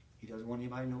 He doesn't want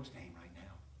anybody to know his name right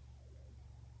now.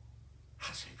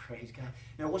 I say, praise God.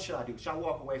 Now, what should I do? Should I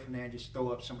walk away from there and just throw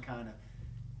up some kind of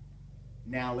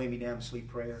now lay me down to sleep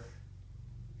prayer?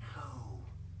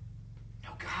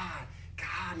 No, God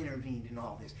intervened in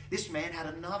all this. This man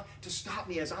had enough to stop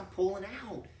me as I'm pulling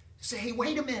out. Say, hey,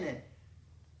 wait a minute.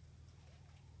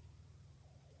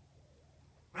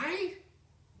 Right?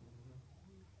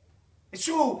 And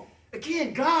so,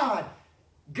 again, God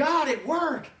at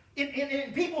work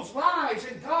in people's lives,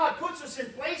 and God puts us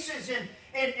in places,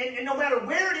 and no matter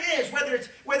where it is, whether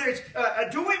it's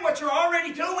doing what you're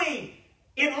already doing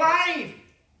in life,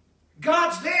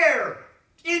 God's there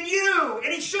in you,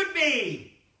 and He should be.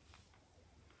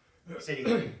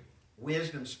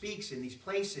 Wisdom speaks in these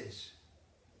places.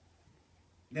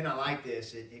 Then I like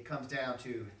this. It comes down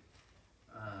to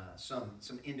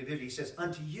some individual. He says,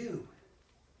 unto you,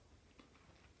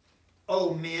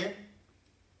 O men,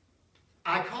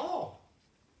 I call.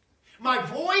 My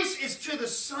voice is to the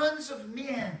sons of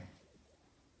men.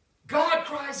 God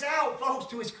cries out, folks,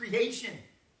 to His creation.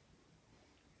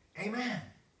 Amen.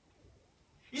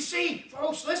 You see,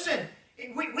 folks, listen,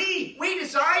 we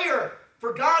desire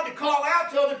for God to call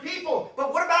out to other people,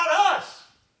 but what about us?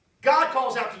 God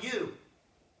calls out to you.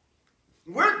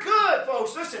 We're good,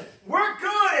 folks, listen, we're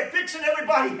good at fixing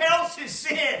everybody else's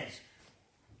sins.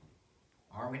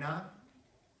 Are we not?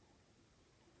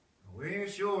 We're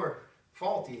sure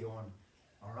faulty on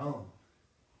our own.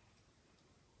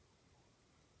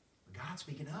 But God's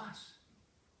speaking to us.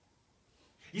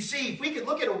 You see, if we could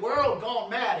look at a world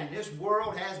gone mad, and this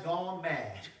world has gone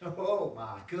mad. Oh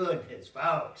my goodness,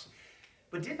 folks.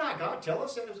 But did not God tell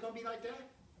us that it was going to be like that?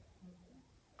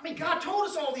 I mean, God told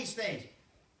us all these things.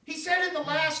 He said in the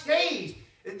last days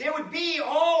there would be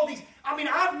all these. I mean,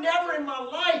 I've never in my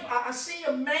life, I see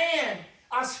a man.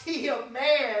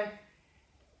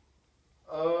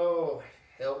 Oh,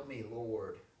 help me,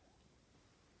 Lord.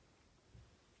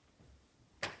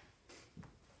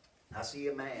 I see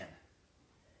a man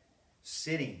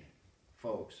sitting,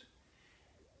 folks.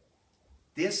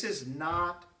 This is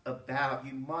not about,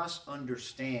 you must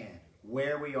understand,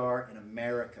 where we are in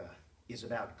America is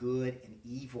about good and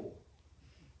evil.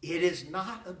 It is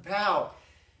not about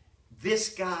this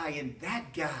guy and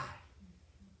that guy.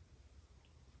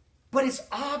 But it's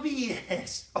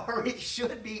obvious, or it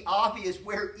should be obvious,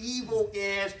 where evil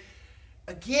is.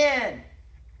 Again,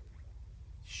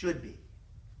 should be.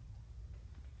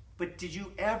 But did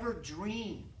you ever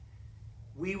dream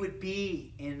we would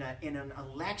be in an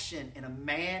election and a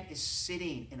man is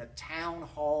sitting in a town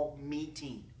hall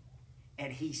meeting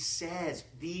and he says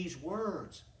these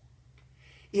words?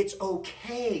 It's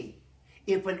okay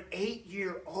if an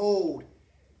 8-year-old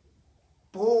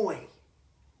boy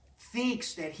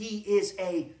thinks that he is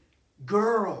a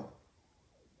girl,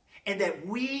 and that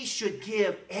we should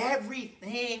give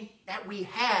everything that we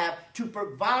have to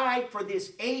provide for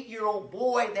this 8-year-old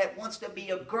boy that wants to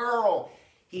be a girl.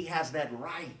 He has that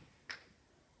right.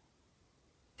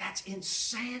 That's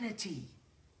insanity.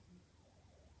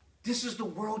 This is the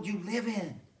world you live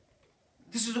in.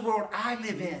 This is the world I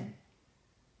live in.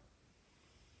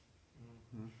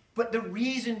 But the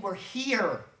reason we're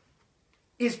here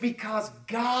is because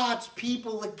God's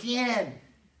people, again,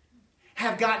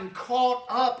 have gotten caught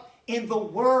up in the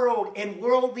world and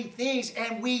worldly things,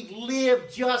 and we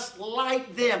live just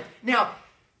like them. Now,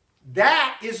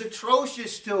 that is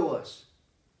atrocious to us.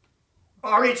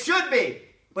 Or it should be.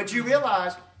 But you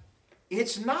realize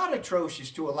it's not atrocious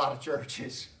to a lot of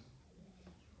churches.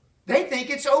 They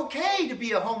think it's okay to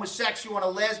be a homosexual and a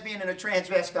lesbian and a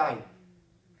transvestite.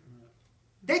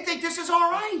 They think this is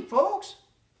all right, folks.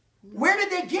 Where did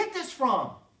they get this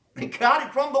from? They got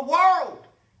it from the world.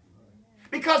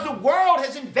 Because the world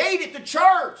has invaded the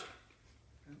church.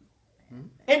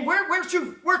 And we're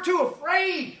too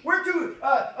afraid. We're too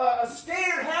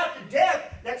scared half to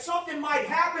death that something might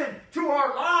happen to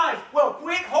our lives. Well,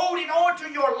 quit holding on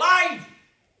to your life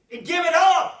and give it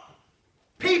up.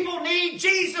 People need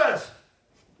Jesus.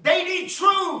 They need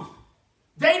truth.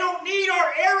 They don't need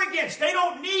our arrogance. They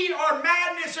don't need our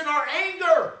madness and our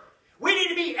anger. We need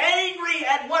to be angry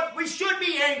at what we should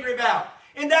be angry about.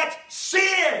 And that's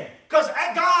sin. Because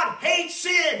God hates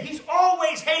sin. He's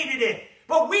always hated it.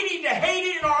 But we need to hate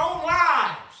it in our own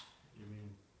lives.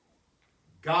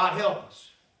 God help us.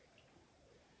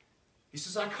 He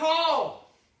says, I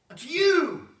call unto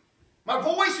you. My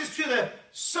voice is to the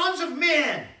sons of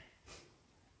men.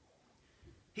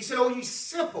 He said, oh, ye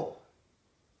simple.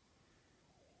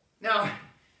 Now,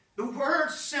 the word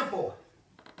simple,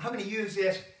 I'm going to use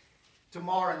this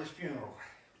tomorrow in this funeral.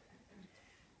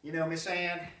 You know, Miss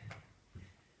Ann,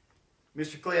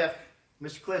 Mr. Cliff's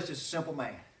just a simple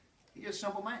man. He's just a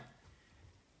simple man.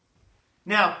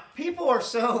 Now, people are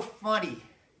so funny.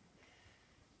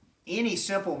 Any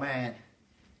simple man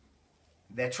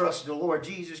that trusts the Lord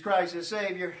Jesus Christ as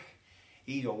Savior,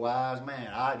 he's a wise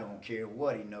man. I don't care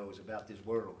what he knows about this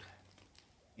world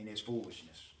and its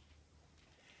foolishness.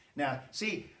 Now,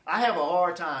 see, I have a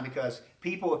hard time because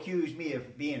people accuse me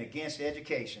of being against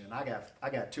education, and I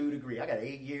got 2 degrees. I got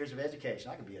 8 years of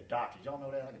education. I could be a doctor. Y'all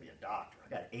know that? I could be a doctor. I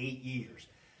got 8 years,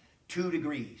 2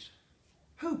 degrees.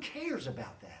 Who cares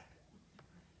about that?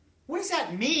 What does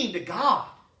that mean to God?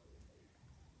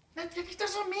 It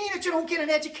doesn't mean that you don't get an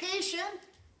education.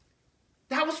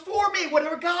 That was for me,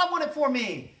 whatever God wanted for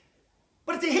me.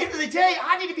 But at the end of the day,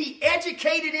 I need to be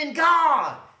educated in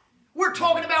God. We're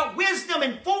talking about wisdom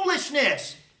and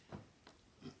foolishness.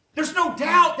 There's no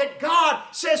doubt that God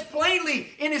says plainly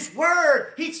in His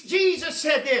Word. Jesus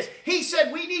said this. He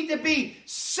said we need to be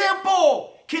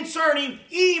simple concerning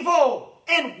evil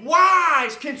and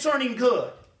wise concerning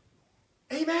good.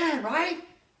 Amen, right?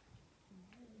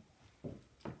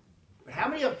 But how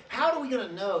are we going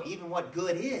to know even what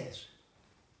good is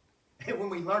when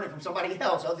we learn it from somebody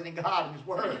else other than God and His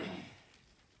Word?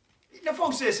 Now,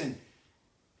 folks, listen.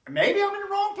 Maybe I'm in the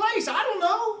wrong place. I don't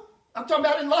know. I'm talking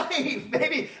about in life.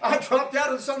 Maybe I dropped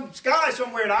out of some sky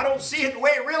somewhere and I don't see it the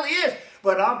way it really is.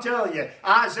 But I'm telling you,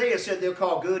 Isaiah said they'll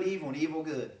call good evil and evil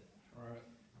good. Right.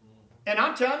 And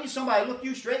I'm telling you, somebody look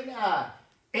you straight in the eye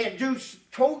and do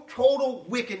total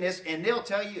wickedness, and they'll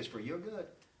tell you it's for your good.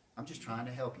 I'm just trying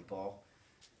to help you, Paul.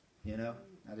 You know,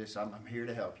 I'm here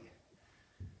to help you.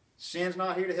 Sin's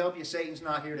not here to help you. Satan's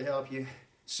not here to help you.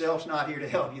 Self's not here to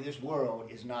help you. This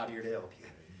world is not here to help you.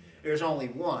 There's only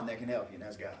one that can help you, and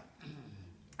that's God.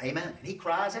 Amen. And He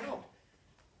cries out.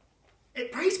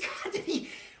 And praise God that He...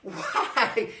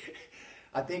 Why?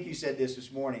 I think you said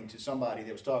this morning to somebody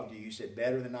that was talking to you. You said,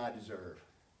 better than I deserve.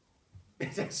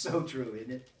 That's so true, isn't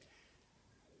it?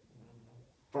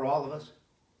 For all of us.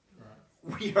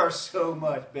 Right. We are so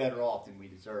much better off than we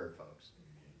deserve, folks.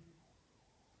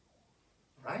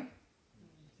 Right?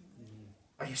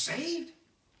 Are you saved?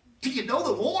 Do you know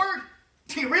the Lord?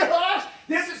 Do you realize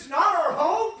this is not our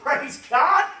home, praise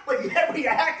God, but yet we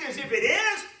act as if it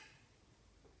is?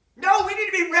 No, we need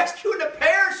to be rescuing the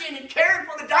perishing and caring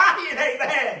for the dying,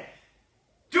 amen.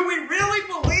 Do we really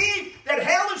believe that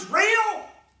hell is real?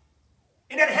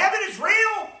 And that heaven is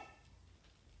real?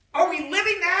 Are we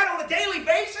living that on a daily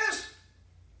basis?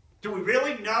 Do we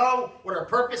really know what our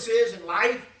purpose is in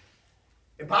life?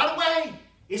 And by the way,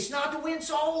 it's not to win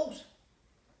souls.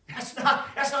 That's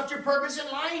not your purpose in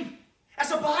life.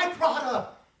 That's a byproduct.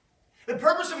 The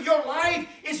purpose of your life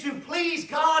is to please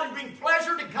God and bring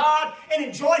pleasure to God and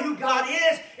enjoy who God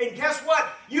is. And guess what?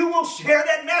 You will share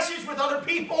that message with other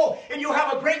people, and you'll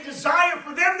have a great desire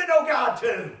for them to know God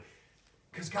too.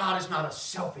 Because God is not a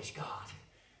selfish God.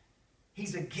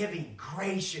 He's a giving,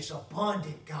 gracious,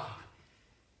 abundant God.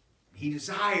 He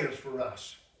desires for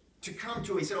us to come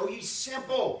to Him. He said, oh, you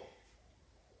simple.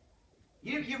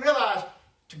 You realize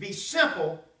to be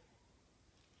simple,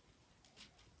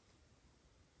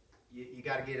 you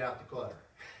got to get out the clutter.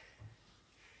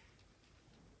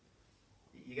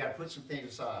 You got to put some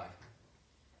things aside.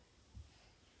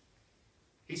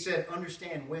 He said,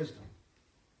 understand wisdom.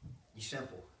 Ye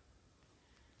simple.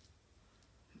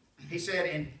 He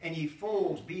said, and ye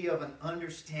fools, be of an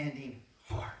understanding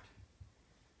heart.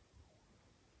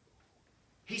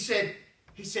 He said,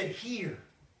 hear.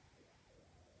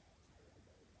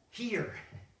 Hear.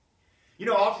 You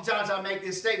know, oftentimes I make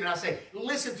this statement, I say,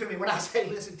 listen to me. When I say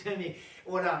listen to me,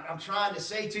 what I'm trying to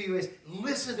say to you is,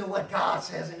 listen to what God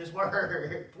says in His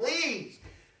Word. Please.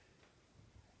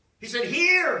 He said,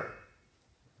 hear.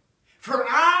 For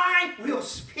I will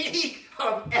speak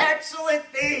of excellent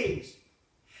things,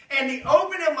 and the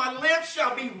opening of my lips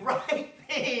shall be right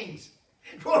things.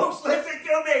 Folks, listen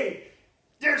to me.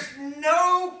 There's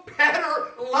no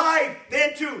better life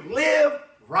than to live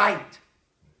right.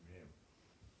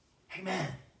 Amen.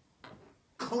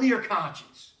 Clear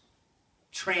conscience.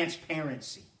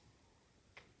 Transparency.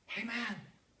 Amen.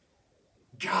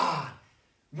 God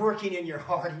working in your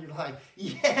heart and your life.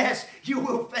 Yes, you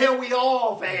will fail. We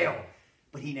all fail.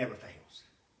 but he never fails.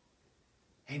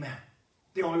 Amen.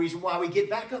 The only reason why we get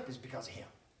back up is because of him.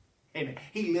 Amen.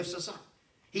 He lifts us up.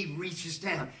 He reaches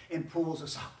down and pulls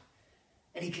us up.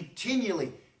 And he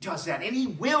continually does that. And he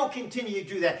will continue to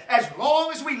do that as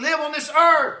long as we live on this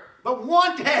earth. But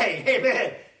one day,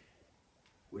 amen,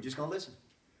 we're just going to listen.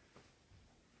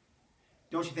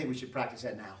 Don't you think we should practice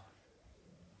that now?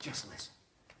 Just listen.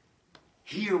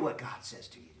 Hear what God says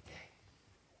to you today.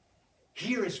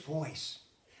 Hear his voice.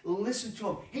 Listen to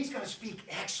him. He's going to speak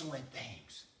excellent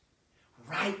things.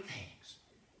 Right things.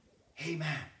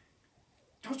 Amen.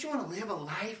 Don't you want to live a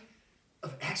life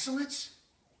of excellence?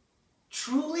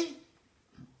 Truly?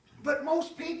 But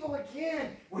most people,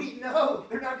 again, we know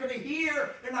they're not going to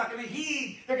hear, they're not going to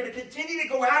heed. They're going to continue to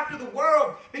go after the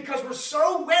world because we're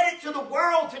so wedded to the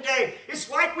world today. It's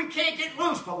like we can't get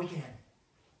loose, but we can.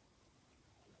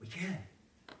 We can.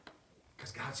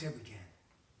 Because God said we can.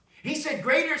 He said,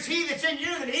 greater is he that's in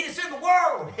you than he that's in the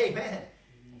world. Amen.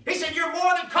 He said, you're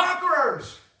more than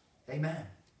conquerors. Amen.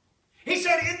 He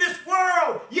said, in this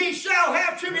world ye shall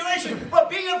have tribulation, but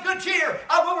be of good cheer.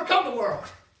 I've overcome the world.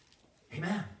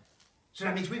 Amen. So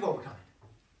that means we've overcome it.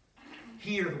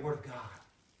 Hear the word of God.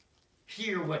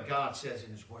 Hear what God says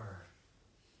in his word.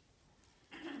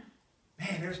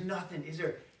 Man, there's nothing.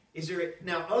 Is there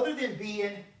now other than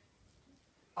being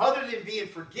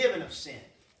forgiven of sin,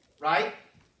 right?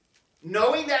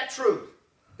 Knowing that truth,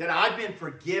 that I've been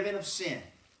forgiven of sin,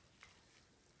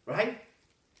 right?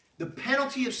 The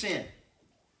penalty of sin.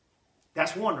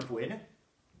 That's wonderful, isn't it?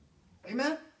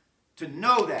 Amen? To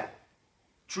know that.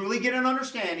 Truly get an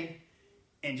understanding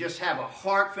and just have a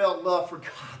heartfelt love for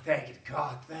God. Thank you,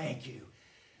 God. Thank you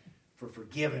for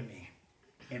forgiving me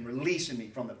and releasing me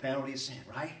from the penalty of sin,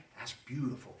 right? That's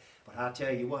beautiful. But I'll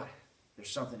tell you what, there's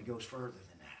something that goes further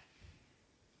than that.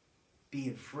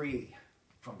 Being free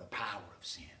from the power of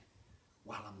sin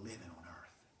while I'm living on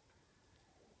earth.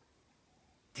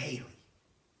 Daily.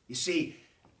 You see,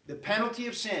 the penalty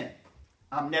of sin,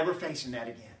 I'm never facing that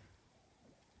again.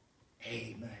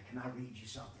 Amen. Can I read you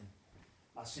something?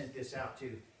 I sent this out to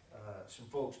some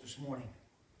folks this morning,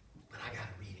 but I got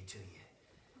to read it to you.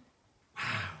 Wow.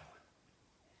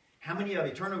 How many of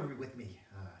you, turn over with me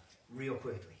real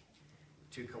quickly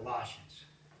to Colossians.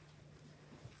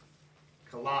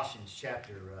 Colossians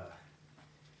chapter,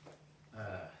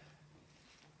 I'm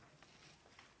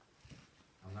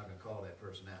not going to call that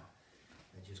person out.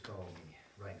 They just called me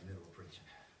right in the middle of preaching.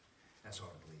 That's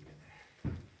hard to believe in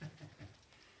there.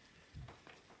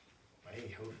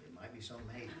 Hey, hope it might be something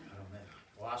maybe. I don't know.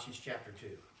 Colossians chapter 2.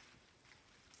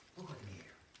 Look at me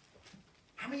here.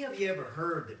 How many of you ever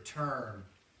heard the term,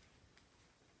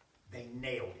 they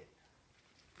nailed it?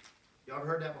 Y'all ever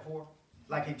heard that before?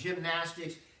 Like in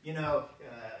gymnastics, you know,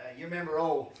 you remember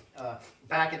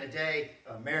back in the day,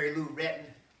 Mary Lou Retton.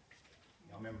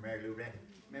 Y'all remember Mary Lou Retton?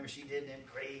 Remember she did them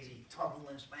crazy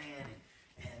tumblings, man,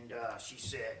 and she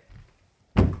said,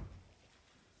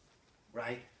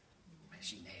 right? Man,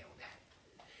 she nailed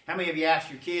that. How many of you asked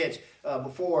your kids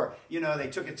before, you know, they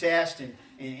took a test and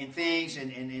things,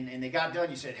 and they got done,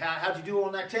 you said, how'd you do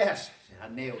on that test? I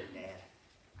said, I nailed it, Dad.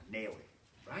 I nailed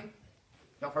it, right?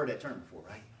 Y'all heard that term before,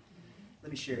 right?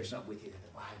 Let me share something with you that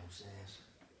the Bible says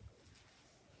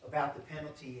about the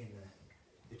penalty and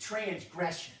the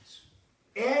transgressions.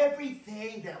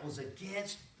 Everything that was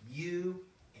against you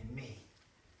and me.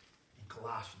 In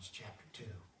Colossians chapter 2.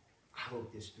 I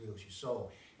hope this thrills your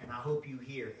soul. And I hope you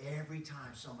hear every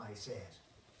time somebody says,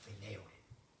 they nailed it.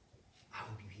 I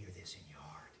hope you hear this in your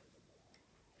heart.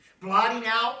 Blotting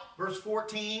out, verse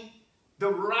 14,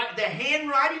 the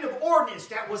handwriting of ordinance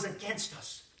that was against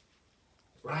us.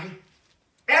 Right?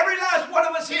 Every last one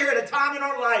of us here at a time in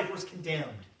our life was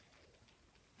condemned.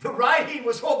 The writing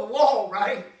was on the wall,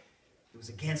 right? It was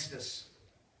against us.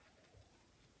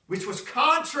 Which was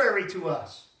contrary to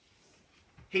us.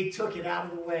 He took it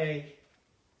out of the way,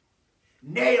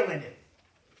 nailing it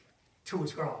to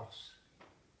his cross.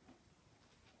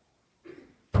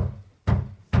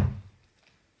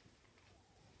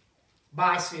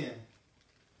 My sin,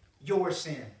 your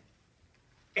sin,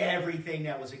 everything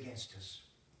that was against us,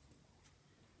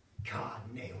 God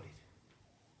nailed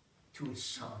it to his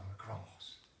son on the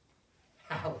cross.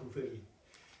 Hallelujah.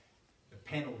 The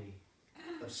penalty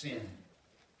of sin,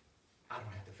 I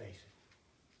don't have to face it.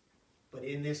 But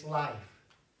in this life,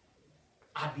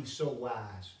 I'd be so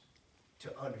wise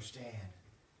to understand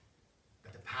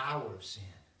that the power of sin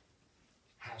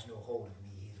has no hold of me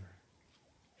either.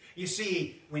 You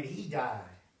see, when he died,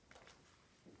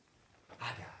 I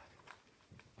died.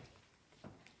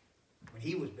 When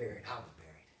he was buried, I was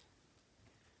buried.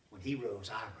 When he rose,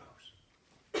 I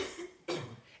rose.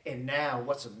 And now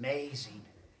what's amazing,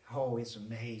 Oh, it's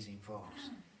amazing, folks.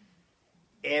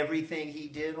 Everything he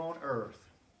did on earth,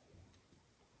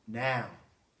 now,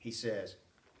 he says,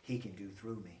 he can do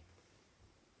through me.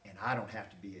 And I don't have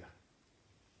to be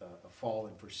a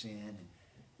fallen for sin and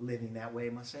living that way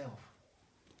myself.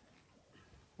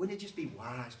 Wouldn't it just be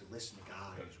wise to listen to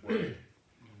God and His Word?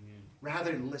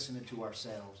 Rather than listening to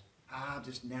ourselves, I'm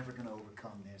just never going to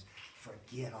overcome this.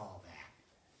 Forget all that.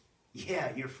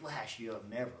 Yeah, your flesh, you'll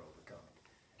never overcome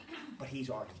it. But He's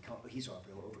already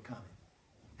overcome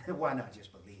it. Why not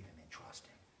just believe Him and trust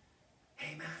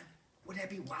Him? Amen. Wouldn't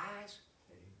that be wise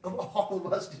of all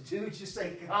of us to do? Just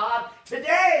say, God,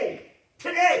 today,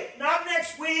 not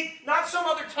next week, not some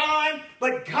other time,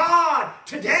 but God,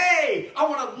 today, I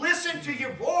want to listen to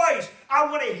your voice. I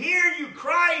want to hear you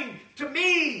crying to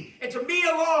me and to me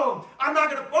alone. I'm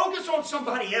not going to focus on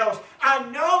somebody else. I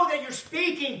know that you're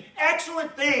speaking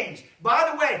excellent things. By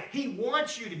the way, He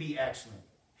wants you to be excellent.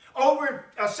 Over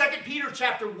in 2 Peter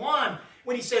chapter 1,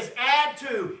 when he says add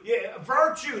to,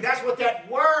 virtue, that's what that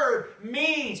word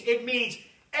means. It means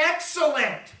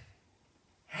excellent.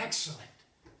 Excellent.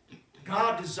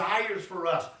 God desires for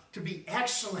us to be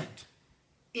excellent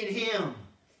in Him.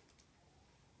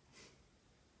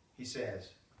 He says,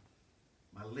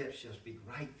 my lips shall speak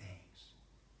right things.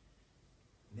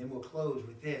 And then we'll close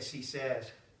with this. He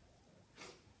says,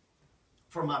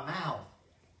 for my mouth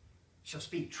shall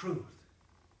speak truth.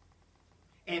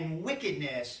 And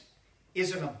wickedness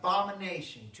is an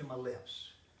abomination to my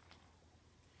lips.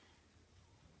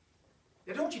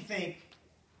 Now, don't you think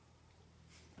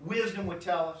wisdom would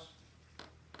tell us?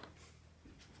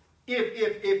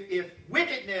 If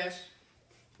wickedness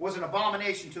was an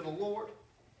abomination to the Lord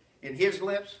in His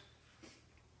lips,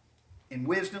 in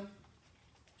wisdom,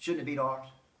 shouldn't it be to ours?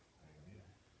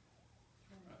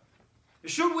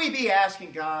 Should we be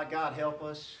asking God, God help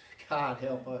us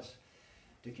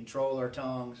to control our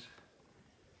tongues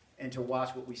and to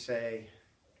watch what we say,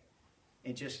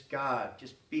 and just, God,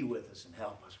 just be with us and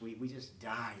help us. We just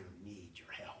dire need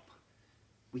your help.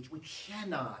 We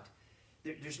cannot.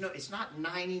 It's not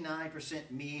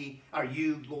 99% me, or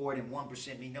you, Lord, and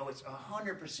 1% me. No, it's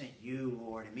 100% you,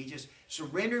 Lord, and me just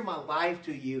surrender my life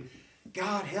to you.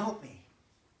 God, help me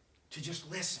to just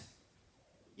listen.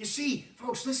 You see,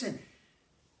 folks, listen.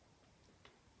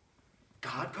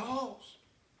 God calls.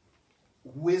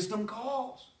 Wisdom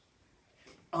calls.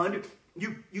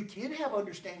 You can have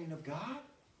understanding of God.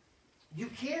 You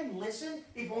can listen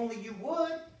if only you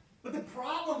would. But the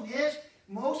problem is,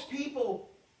 most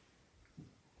people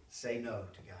say no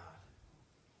to God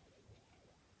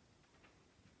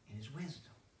and His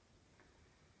wisdom.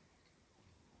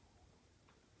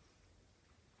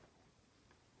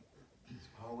 It's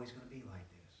always going to be like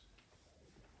this.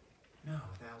 No,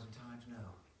 1,000 times no.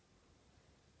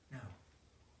 No.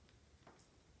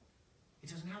 It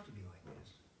doesn't have to be like this.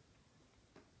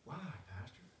 Why,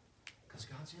 Pastor? Because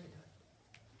God said it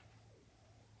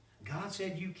does. God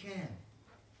said you can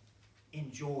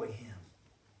enjoy Him.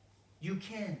 You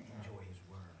can enjoy His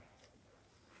Word.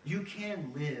 You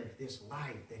can live this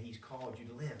life that He's called you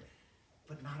to live,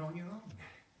 but not on your own.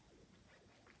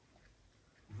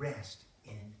 Rest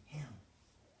in Him.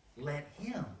 Let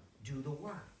Him do the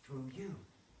work through you.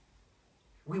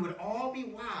 We would all be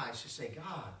wise to say,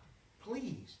 God,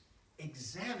 please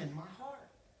examine my heart.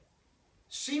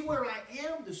 See where I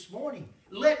am this morning.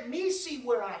 Let me see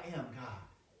where I am, God.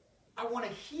 I want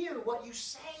to hear what you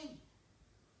say.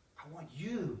 I want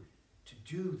you to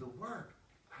do the work.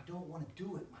 I don't want to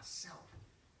do it myself.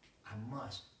 I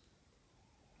must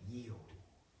yield.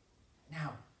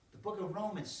 Now, the book of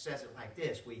Romans says it like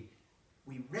this. We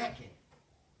reckon,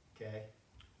 okay?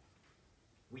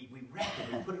 We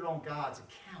reckon, we put it on God's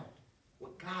account,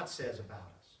 what God says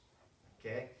about us,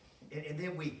 okay? And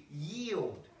then we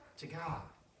yield to God.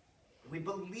 We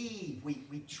believe,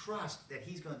 we trust that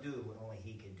He's going to do what only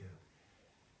He can do.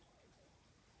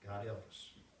 God help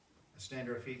us. Let's stand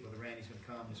to our feet. Brother Randy's going to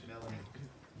come. Miss Melanie.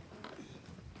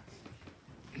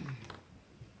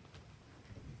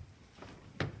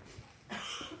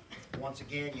 Once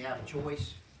again, you have a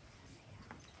choice.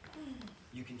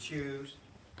 You can choose.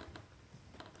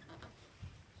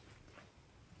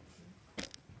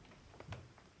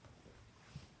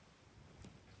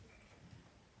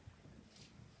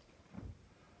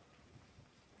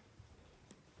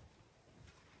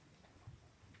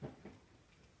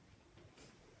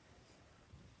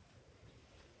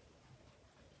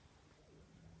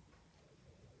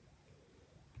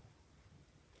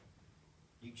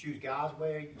 You choose God's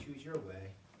way, or you choose your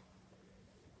way.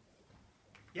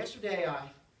 Yesterday,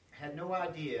 I had no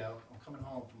idea on coming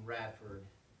home from Radford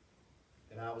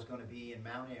that I was going to be in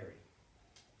Mount Airy.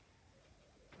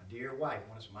 I dear wife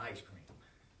wanted some ice cream.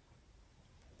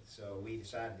 So we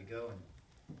decided to go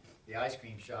in the ice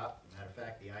cream shop. Matter of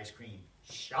fact, the ice cream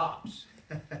shops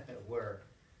were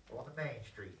on the main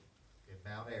street in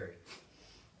Mount Airy.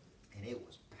 And it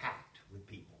was packed with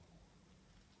people.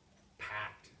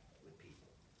 Packed with people.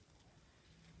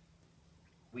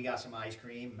 We got some ice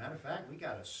cream. Matter of fact, we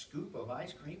got a scoop of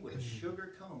ice cream with a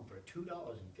sugar cone for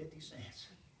 $2.50.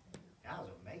 That was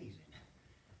amazing.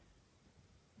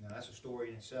 Now that's a story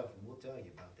in itself, and we'll tell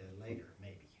you about that later,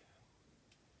 maybe.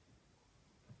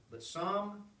 But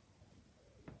some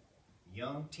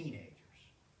young teenagers,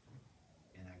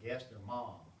 and I guess their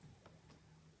mom,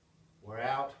 were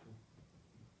out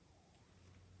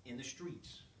in the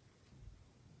streets,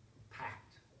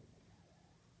 packed,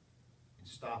 and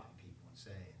stopping people and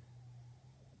saying,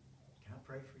 "Can I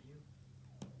pray for you?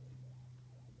 Is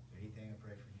there anything I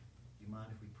pray for you? Do you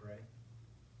mind if we pray?"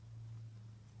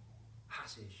 I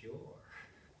said, "Sure."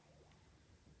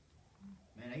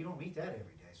 Man, you don't meet that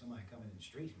every day. Somebody coming in the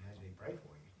streets and has me pray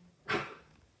for you.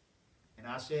 And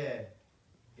I said,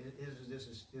 this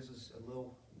is a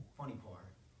little funny part.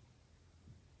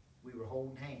 We were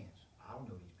holding hands. I don't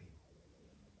know these people.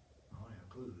 I don't have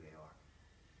a clue who they are.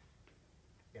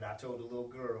 And I told the little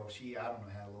girl, I don't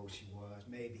know how old she was,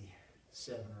 maybe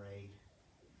 7 or 8.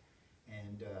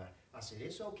 And I said,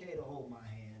 "It's okay to hold my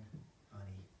hand,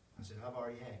 honey." I said, "I've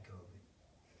already had COVID."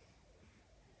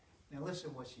 Now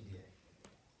listen what she did.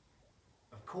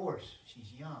 Of course,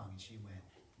 she's young, and she went,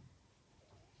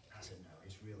 I said, "No,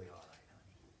 it's really all right,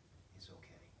 honey. It's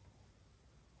okay."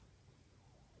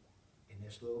 And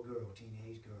this little girl,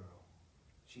 teenage girl,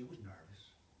 she was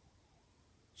nervous.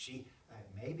 She,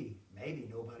 maybe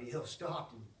nobody else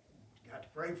stopped and got to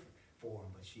pray for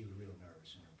him, but she was real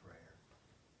nervous in her prayer.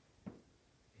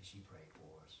 And she prayed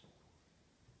for us.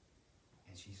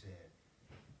 And she said,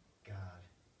 "God,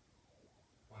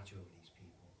 watch over these people.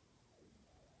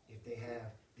 If they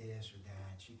have this or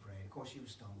that," and she prayed. Of course, she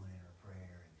was stumbling in her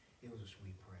prayer, and it was a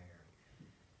sweet prayer.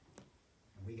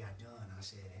 And we got done. I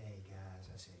said, "Hey, guys,"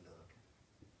 I said, "Look,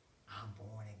 I'm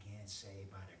born again,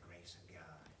 saved by the grace of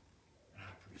God. And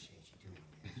I appreciate you doing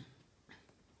this."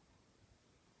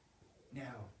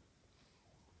 Now,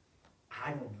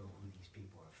 I don't know who these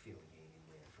people are affiliated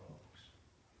with, folks.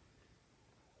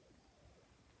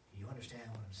 You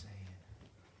understand what I'm saying?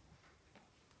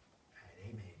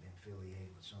 They may have been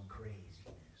affiliated with some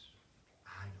craziness.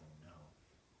 I don't know.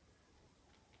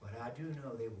 But I do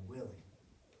know they were willing.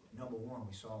 Number one,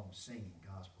 we saw them singing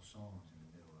gospel songs in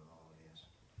the middle of all of this.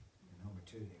 And number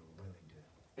two, they were willing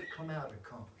to come out of their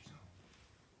comfort zone.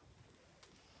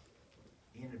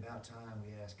 In about time,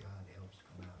 we ask God to help us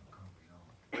come out of the comfort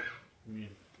zone.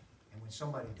 Yeah. And when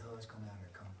somebody does come out of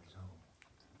their comfort zone,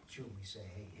 shouldn't we say,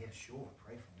 "Hey, yeah, sure,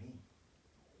 pray for me.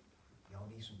 Y'all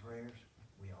need some prayers?"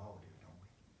 We all do, don't we?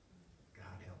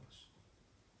 God help us.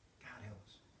 God help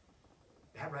us.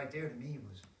 That right there to me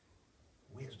was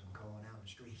wisdom calling out in the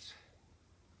streets.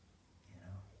 You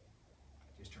know,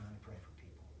 just trying to pray for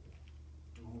people.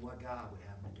 Doing what God would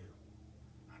have them to do.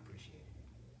 I appreciated it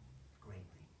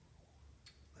greatly.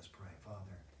 Let's pray.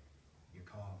 Father, you're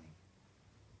calling.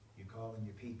 You're calling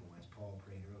your people, as Paul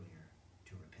prayed earlier,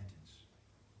 to repentance.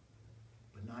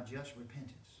 But not just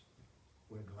repentance.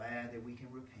 We're glad that we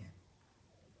can repent,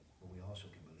 but we also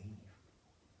can believe.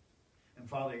 And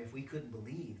Father, if we couldn't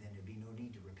believe, then there'd be no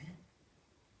need to repent.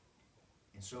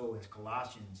 And so, as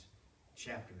Colossians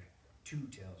chapter 2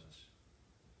 tells us,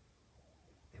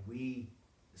 that we,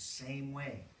 the same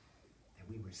way that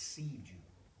we received you,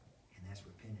 and that's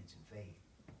repentance and faith,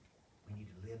 we need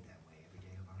to live that way every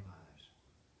day of our lives.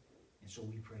 And so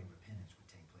we pray repentance would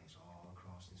take place all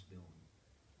across this building.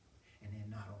 And then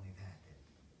not only that, that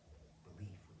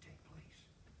belief would take place,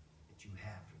 that you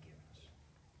have forgiven us,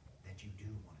 that you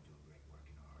do want to do a great work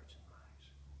in our hearts and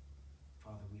lives.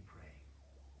 Father, we pray,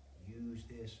 use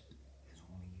this as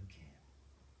only you can.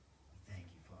 We thank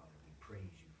you, Father. We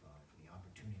praise you, Father, for the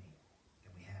opportunity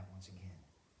that we have once again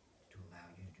to allow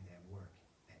you to do that work,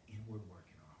 that inward work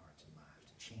in our hearts and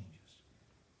lives, to change us,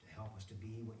 to help us to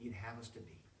be what you'd have us to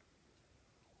be,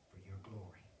 for your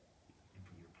glory and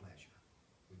for your pleasure.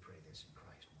 We pray this in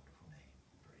Christ's wonderful name,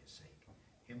 for his sake.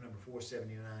 Hymn number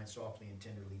 479, Softly and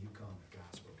Tenderly You Come, if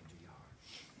God's spoken to your heart.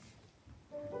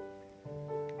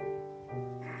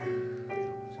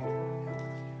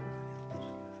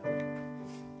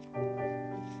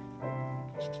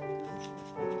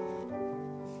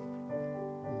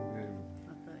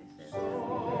 I thought he said that.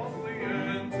 Softly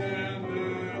and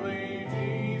tenderly,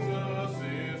 Jesus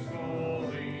is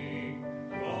calling,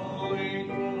 calling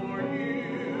for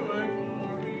you and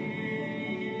for me.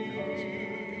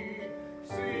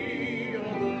 See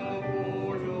on the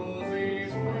portal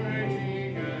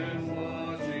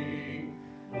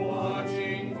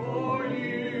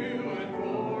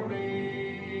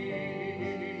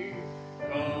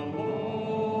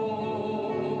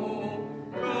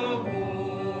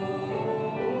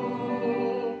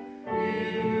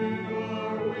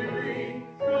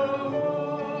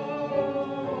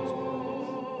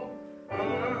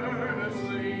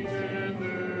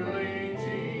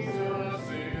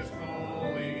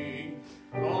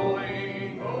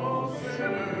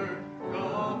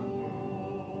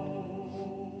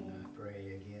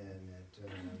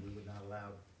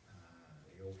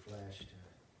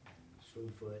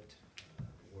afoot,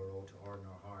 the world, to harden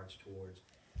our hearts towards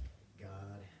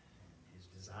God and His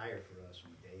desire for us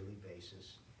on a daily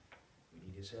basis. We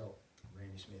need His help.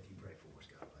 Randy Smith, you pray for us.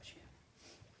 God bless you.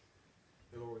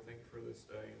 Dear Lord, we thank you for this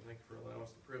day, and thank you for allowing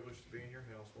us the privilege to be in your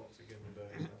house once again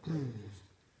today. And I pray that just,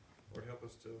 Lord, help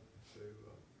us to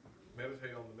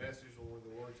meditate on the message, Lord,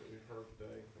 the words that we've heard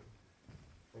today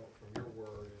from your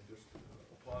word, and just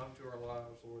apply them to our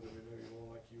lives, Lord, that we know you're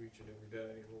more like you each and every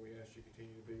day. And Lord, we ask you to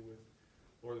continue to be with,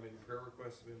 Lord, the many prayer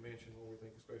requests have been mentioned. Lord, we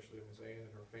think especially of Ms. Ann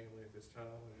and her family at this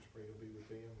time. I just pray you'll be with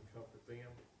them and comfort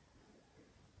them.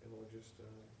 And Lord, just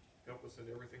help us in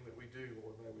everything that we do,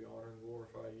 Lord. May we honor and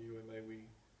glorify you, and may we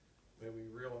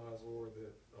realize, Lord,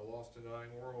 that a lost and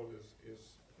dying world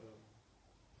is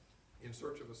in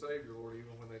search of a Savior, Lord,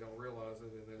 even when they don't realize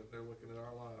it, and they're looking at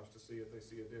our lives to see if they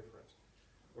see a difference.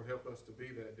 Lord, help us to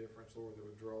be that difference, Lord, that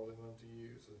would draw them unto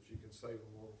you so that you can save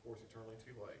them, Lord, before it's eternally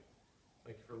too late.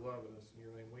 Thank you for loving us. In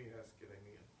your name we ask it.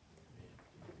 Amen.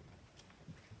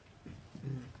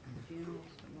 Funerals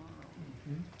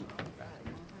tomorrow.